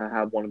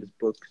have one of his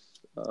books.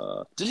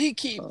 Did he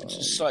keep? Keep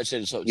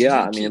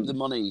the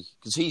money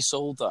because he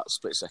sold that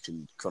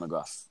split-second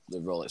chronograph, the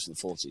Rolex in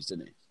the 40s,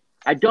 didn't he?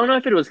 I don't know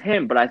if it was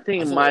him, but I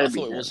think it might have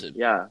been him. Was him.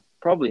 Yeah,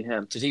 probably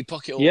him. Did he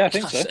pocket all? Yeah, I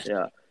think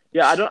so.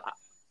 Yeah. I don't.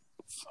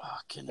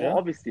 Fucking well,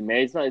 obviously,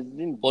 mate. It's not.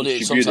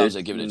 Sometimes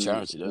they give it to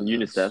charity, don't they?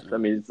 UNICEF. So. I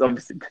mean, it's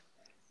obviously.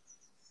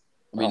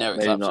 I mean, Eric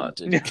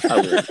Clapton did. I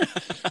would,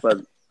 but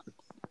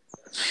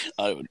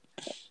I would.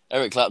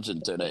 Eric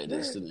Clapton donated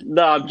this, didn't he?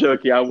 No, I'm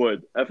joking. I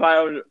would. If I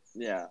owned,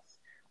 yeah.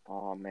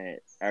 Oh man,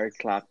 Eric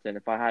Clapton.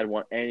 If I had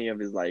any of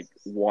his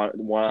one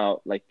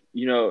out,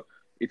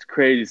 it's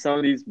crazy. Some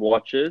of these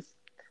watches,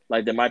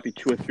 like there might be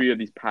 2 or 3 of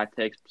these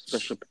Patek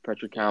special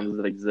perpetual calendars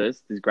that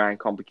exist, these grand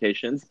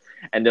complications,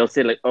 and they'll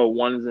say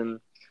one's in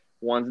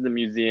the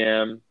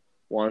museum,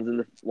 one's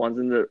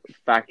in the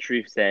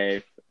factory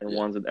safe, and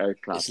one's with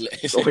Eric Clapton.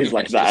 It's always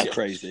like that.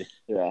 Crazy.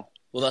 Yeah.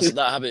 Well, that's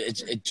that habit.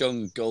 It's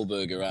John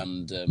Goldberger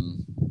and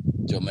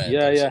John Mayer.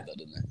 Yeah. That,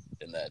 didn't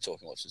they? In their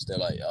talking watches, they're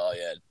like, oh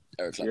yeah,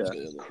 Eric Clapton's got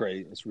the other.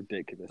 Crazy. It's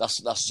ridiculous.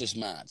 That's just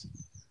mad.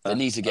 They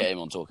need to get him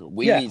on talking.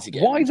 We need to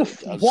get him on.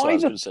 I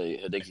was going to say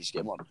Hideki should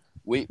get him on.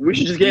 We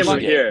should just get him on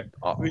here.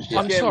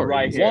 I'm sorry.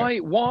 Right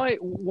here. Why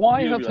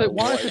have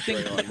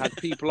Hideki had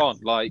people on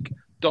like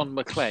Don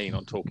McLean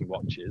on Talking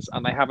Watches,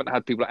 and they haven't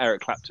had people like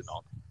Eric Clapton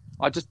on?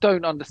 I just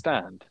don't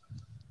understand.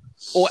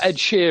 Or Ed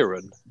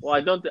Sheeran.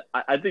 Well,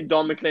 I think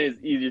Don McLean is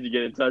easier to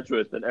get in touch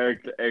with than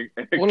Eric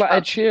well, like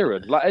Ed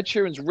Sheeran. Like Ed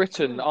Sheeran's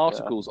written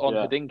articles on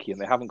Hodinkee, and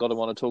they haven't got him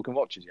on a Talking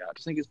Watches yet. I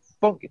just think it's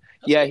bonkers.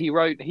 Yeah, he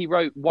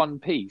wrote one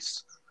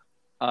piece.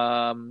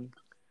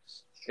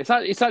 It's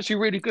actually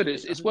really good.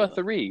 It's worth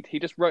the read. He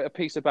just wrote a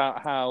piece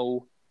about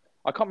how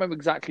I can't remember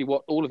exactly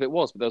what all of it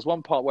was, but there was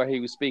one part where he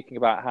was speaking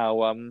about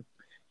how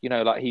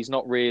he's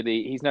never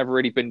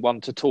really been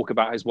one to talk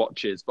about his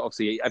watches, but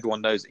obviously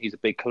everyone knows that he's a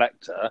big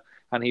collector.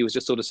 And he was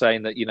just sort of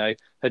saying that,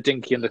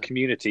 Hodinkee and the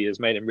community has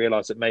made him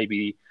realise that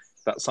maybe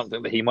that's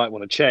something that he might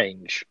want to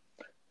change.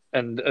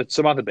 And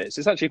some other bits.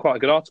 It's actually quite a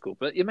good article,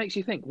 but it makes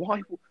you think,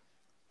 why?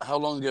 How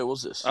long ago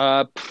was this?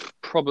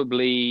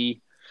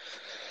 Probably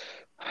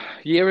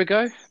a year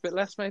ago, a bit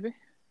less maybe.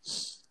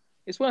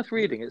 It's worth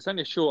reading. It's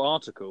only a short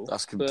article.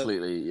 That's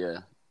completely,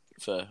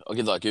 fair. I'll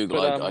give that a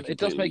Google. But, it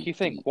does make you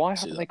think, why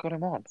haven't they got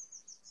him on?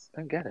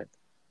 Don't get it.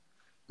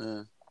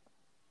 Yeah.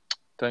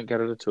 Don't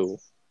get it at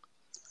all.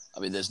 I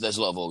mean, there's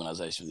a lot of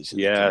organisations.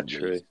 Yeah,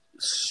 true.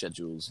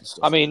 Schedules and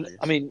stuff. I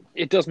mean,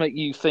 it does make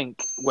you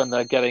think when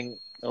they're getting.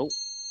 Oh,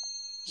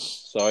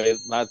 sorry,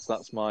 lads.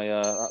 That's my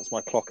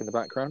clock in the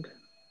background.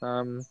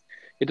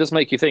 It does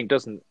make you think,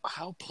 doesn't?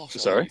 How posh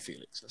Sorry, are you,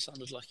 Felix? That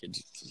sounded like a.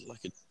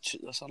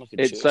 That sounded like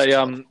a.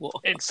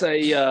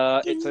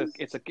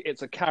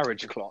 It's a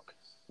carriage clock.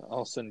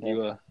 I'll send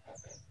you a.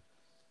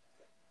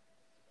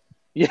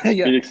 Yeah.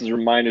 Felix's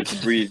reminder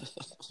to breathe.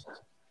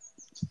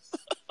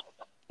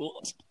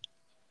 What?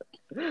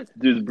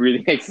 Do the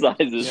breathing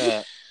exercises.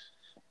 Yeah.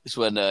 It's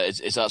when it's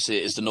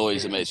the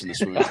noise it makes when the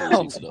swimming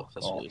pool is off.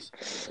 That's what it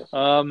is.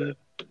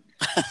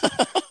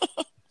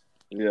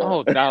 Yeah.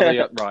 Oh, now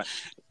they're right.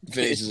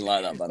 Felix doesn't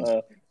like that,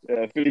 man.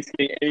 Felix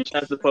getting any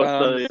chance to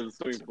post in the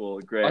swimming pool.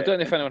 Great. I don't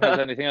know if anyone has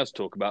anything else to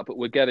talk about, but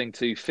we're getting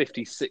to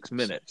 56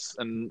 minutes,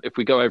 and if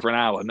we go over an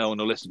hour, no one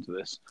will listen to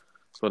this.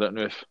 So I don't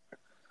know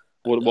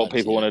what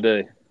people want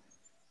to do.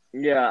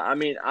 Yeah, I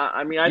think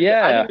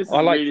this is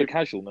I like really the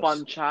casualness.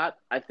 Fun chat.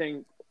 I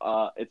think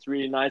it's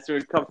really nice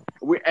to come.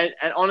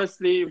 And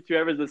honestly, if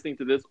whoever's listening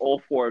to this, all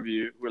 4 of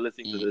you who are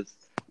listening to this,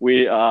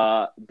 we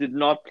did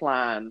not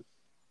plan.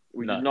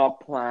 We did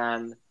not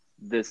plan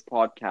this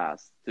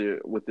podcast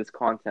with this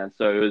content,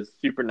 so it was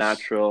super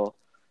natural.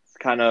 It's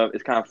kind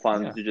of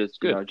fun to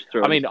just just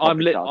throw. I mean, I'm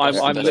not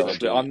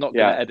going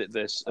to edit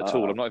this at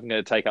all. I'm not even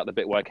going to take out the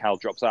bit where Cal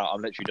drops out.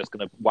 I'm literally just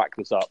going to whack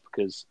this up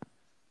because.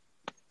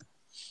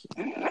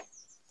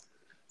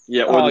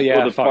 Yeah, or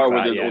the part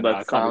where there's all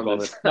that sound.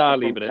 No,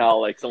 leave it in.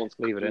 Cal, like someone's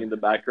cleaning in the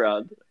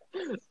background.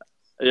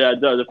 Yeah,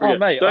 no, oh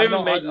mate, don't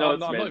even make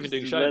notes. I'm not even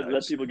doing show notes.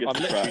 Let people get I'm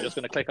surprised. literally just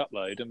going to click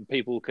upload and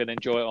people can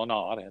enjoy it or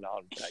not. I don't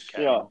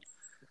care.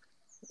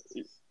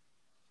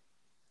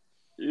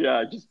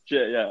 Just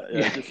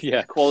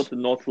call it the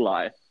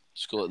Nautili.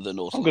 Just call it the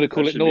Nautili. I'm going to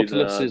call it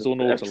Nautiluses or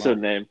Nautili. Episode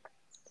name.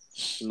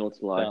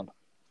 Nautili.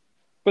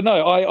 But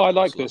no, I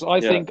like this. I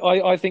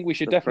think we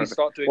should definitely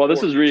start doing. Well,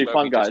 this is really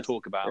fun, guys. Just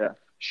talk about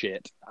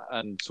shit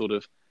and sort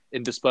of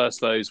intersperse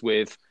those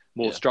with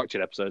more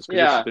structured episodes.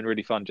 Because this has been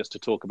really fun just to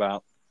talk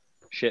about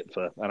shit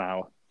for an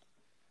hour.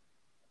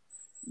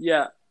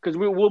 Yeah, because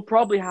we'll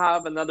probably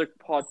have another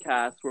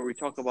podcast where we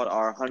talk about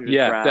our 100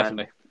 grand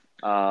definitely.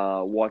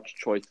 Watch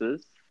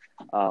choices,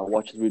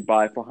 watches we'd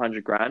buy for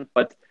 100 grand.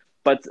 But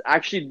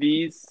actually,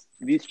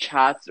 these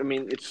chats, I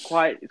mean, it's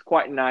quite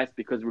nice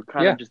because we're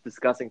kind of just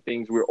discussing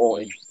things we're all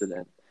interested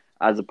in,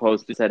 as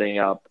opposed to setting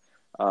up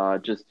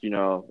just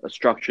a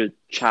structured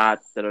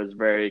chat that is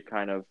very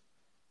kind of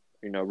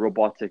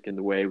robotic in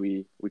the way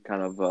we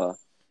kind of.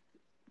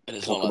 And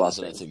it's not like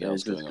there's anything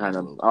else going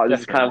on.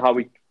 This is kind of how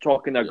we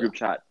talk in our group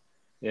chat.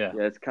 Yeah,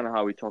 it's kind of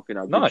how we talk in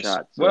our group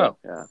chat. So,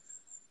 yeah,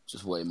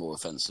 just way more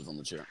offensive on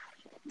the chat.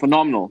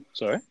 Phenomenal.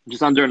 Sorry?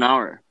 Just under an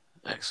hour.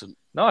 Excellent.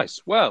 Nice.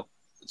 Well,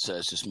 so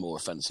it's just more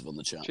offensive on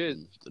the chat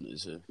than it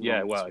is here.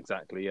 Yeah, well,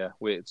 exactly. Yeah,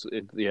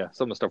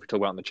 some of the stuff we talk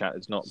about in the chat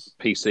is not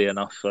PC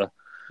enough for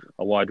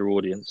a wider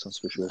audience. That's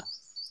for sure.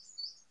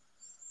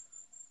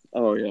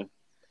 Oh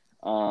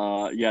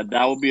yeah,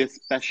 that will be a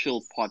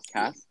special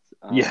podcast.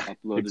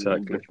 Uploaded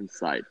on different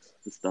sites.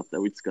 The stuff that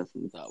we discussed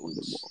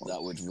that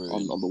would ruin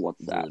on the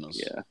WhatsApp. Ruin us.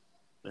 Yeah.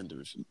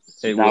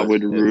 That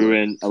would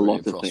ruin a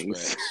lot of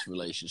things.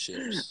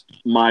 Relationships.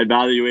 My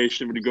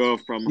valuation would go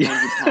from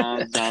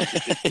 £100 down to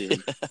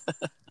 15.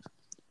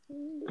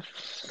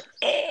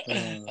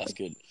 That's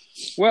good.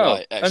 Well,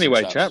 right,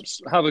 anyway,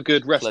 chaps, have a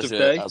good rest Pleasure, of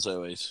day. As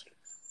always.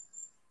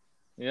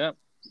 Yeah.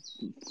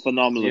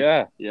 Phenomenal.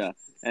 Yeah.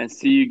 And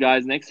see you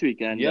guys next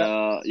week. And 3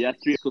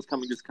 articles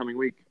coming this coming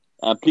week.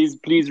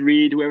 Please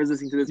read, whoever's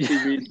listening to this,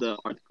 please read the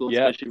article,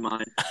 especially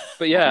mine.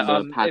 But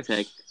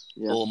Patek.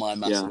 All my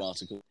massive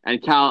articles.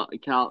 And Cal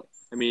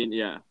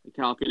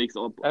Felix.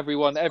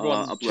 Everyone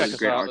check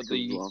us out at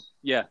the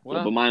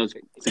but mine was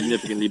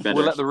significantly better.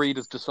 We'll let the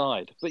readers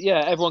decide. But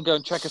everyone go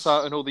and check us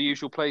out in all the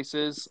usual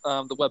places.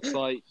 The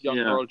website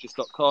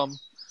younghorologist.com,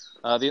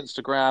 the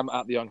Instagram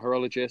at the Young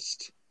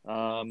Horologist.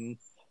 And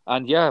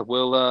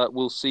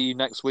we'll see you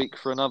next week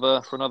for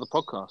another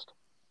podcast.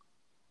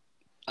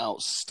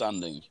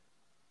 Outstanding.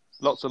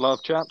 Lots of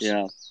love, chaps.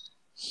 Yeah.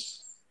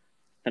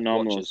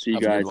 Phenomenal. See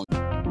you guys.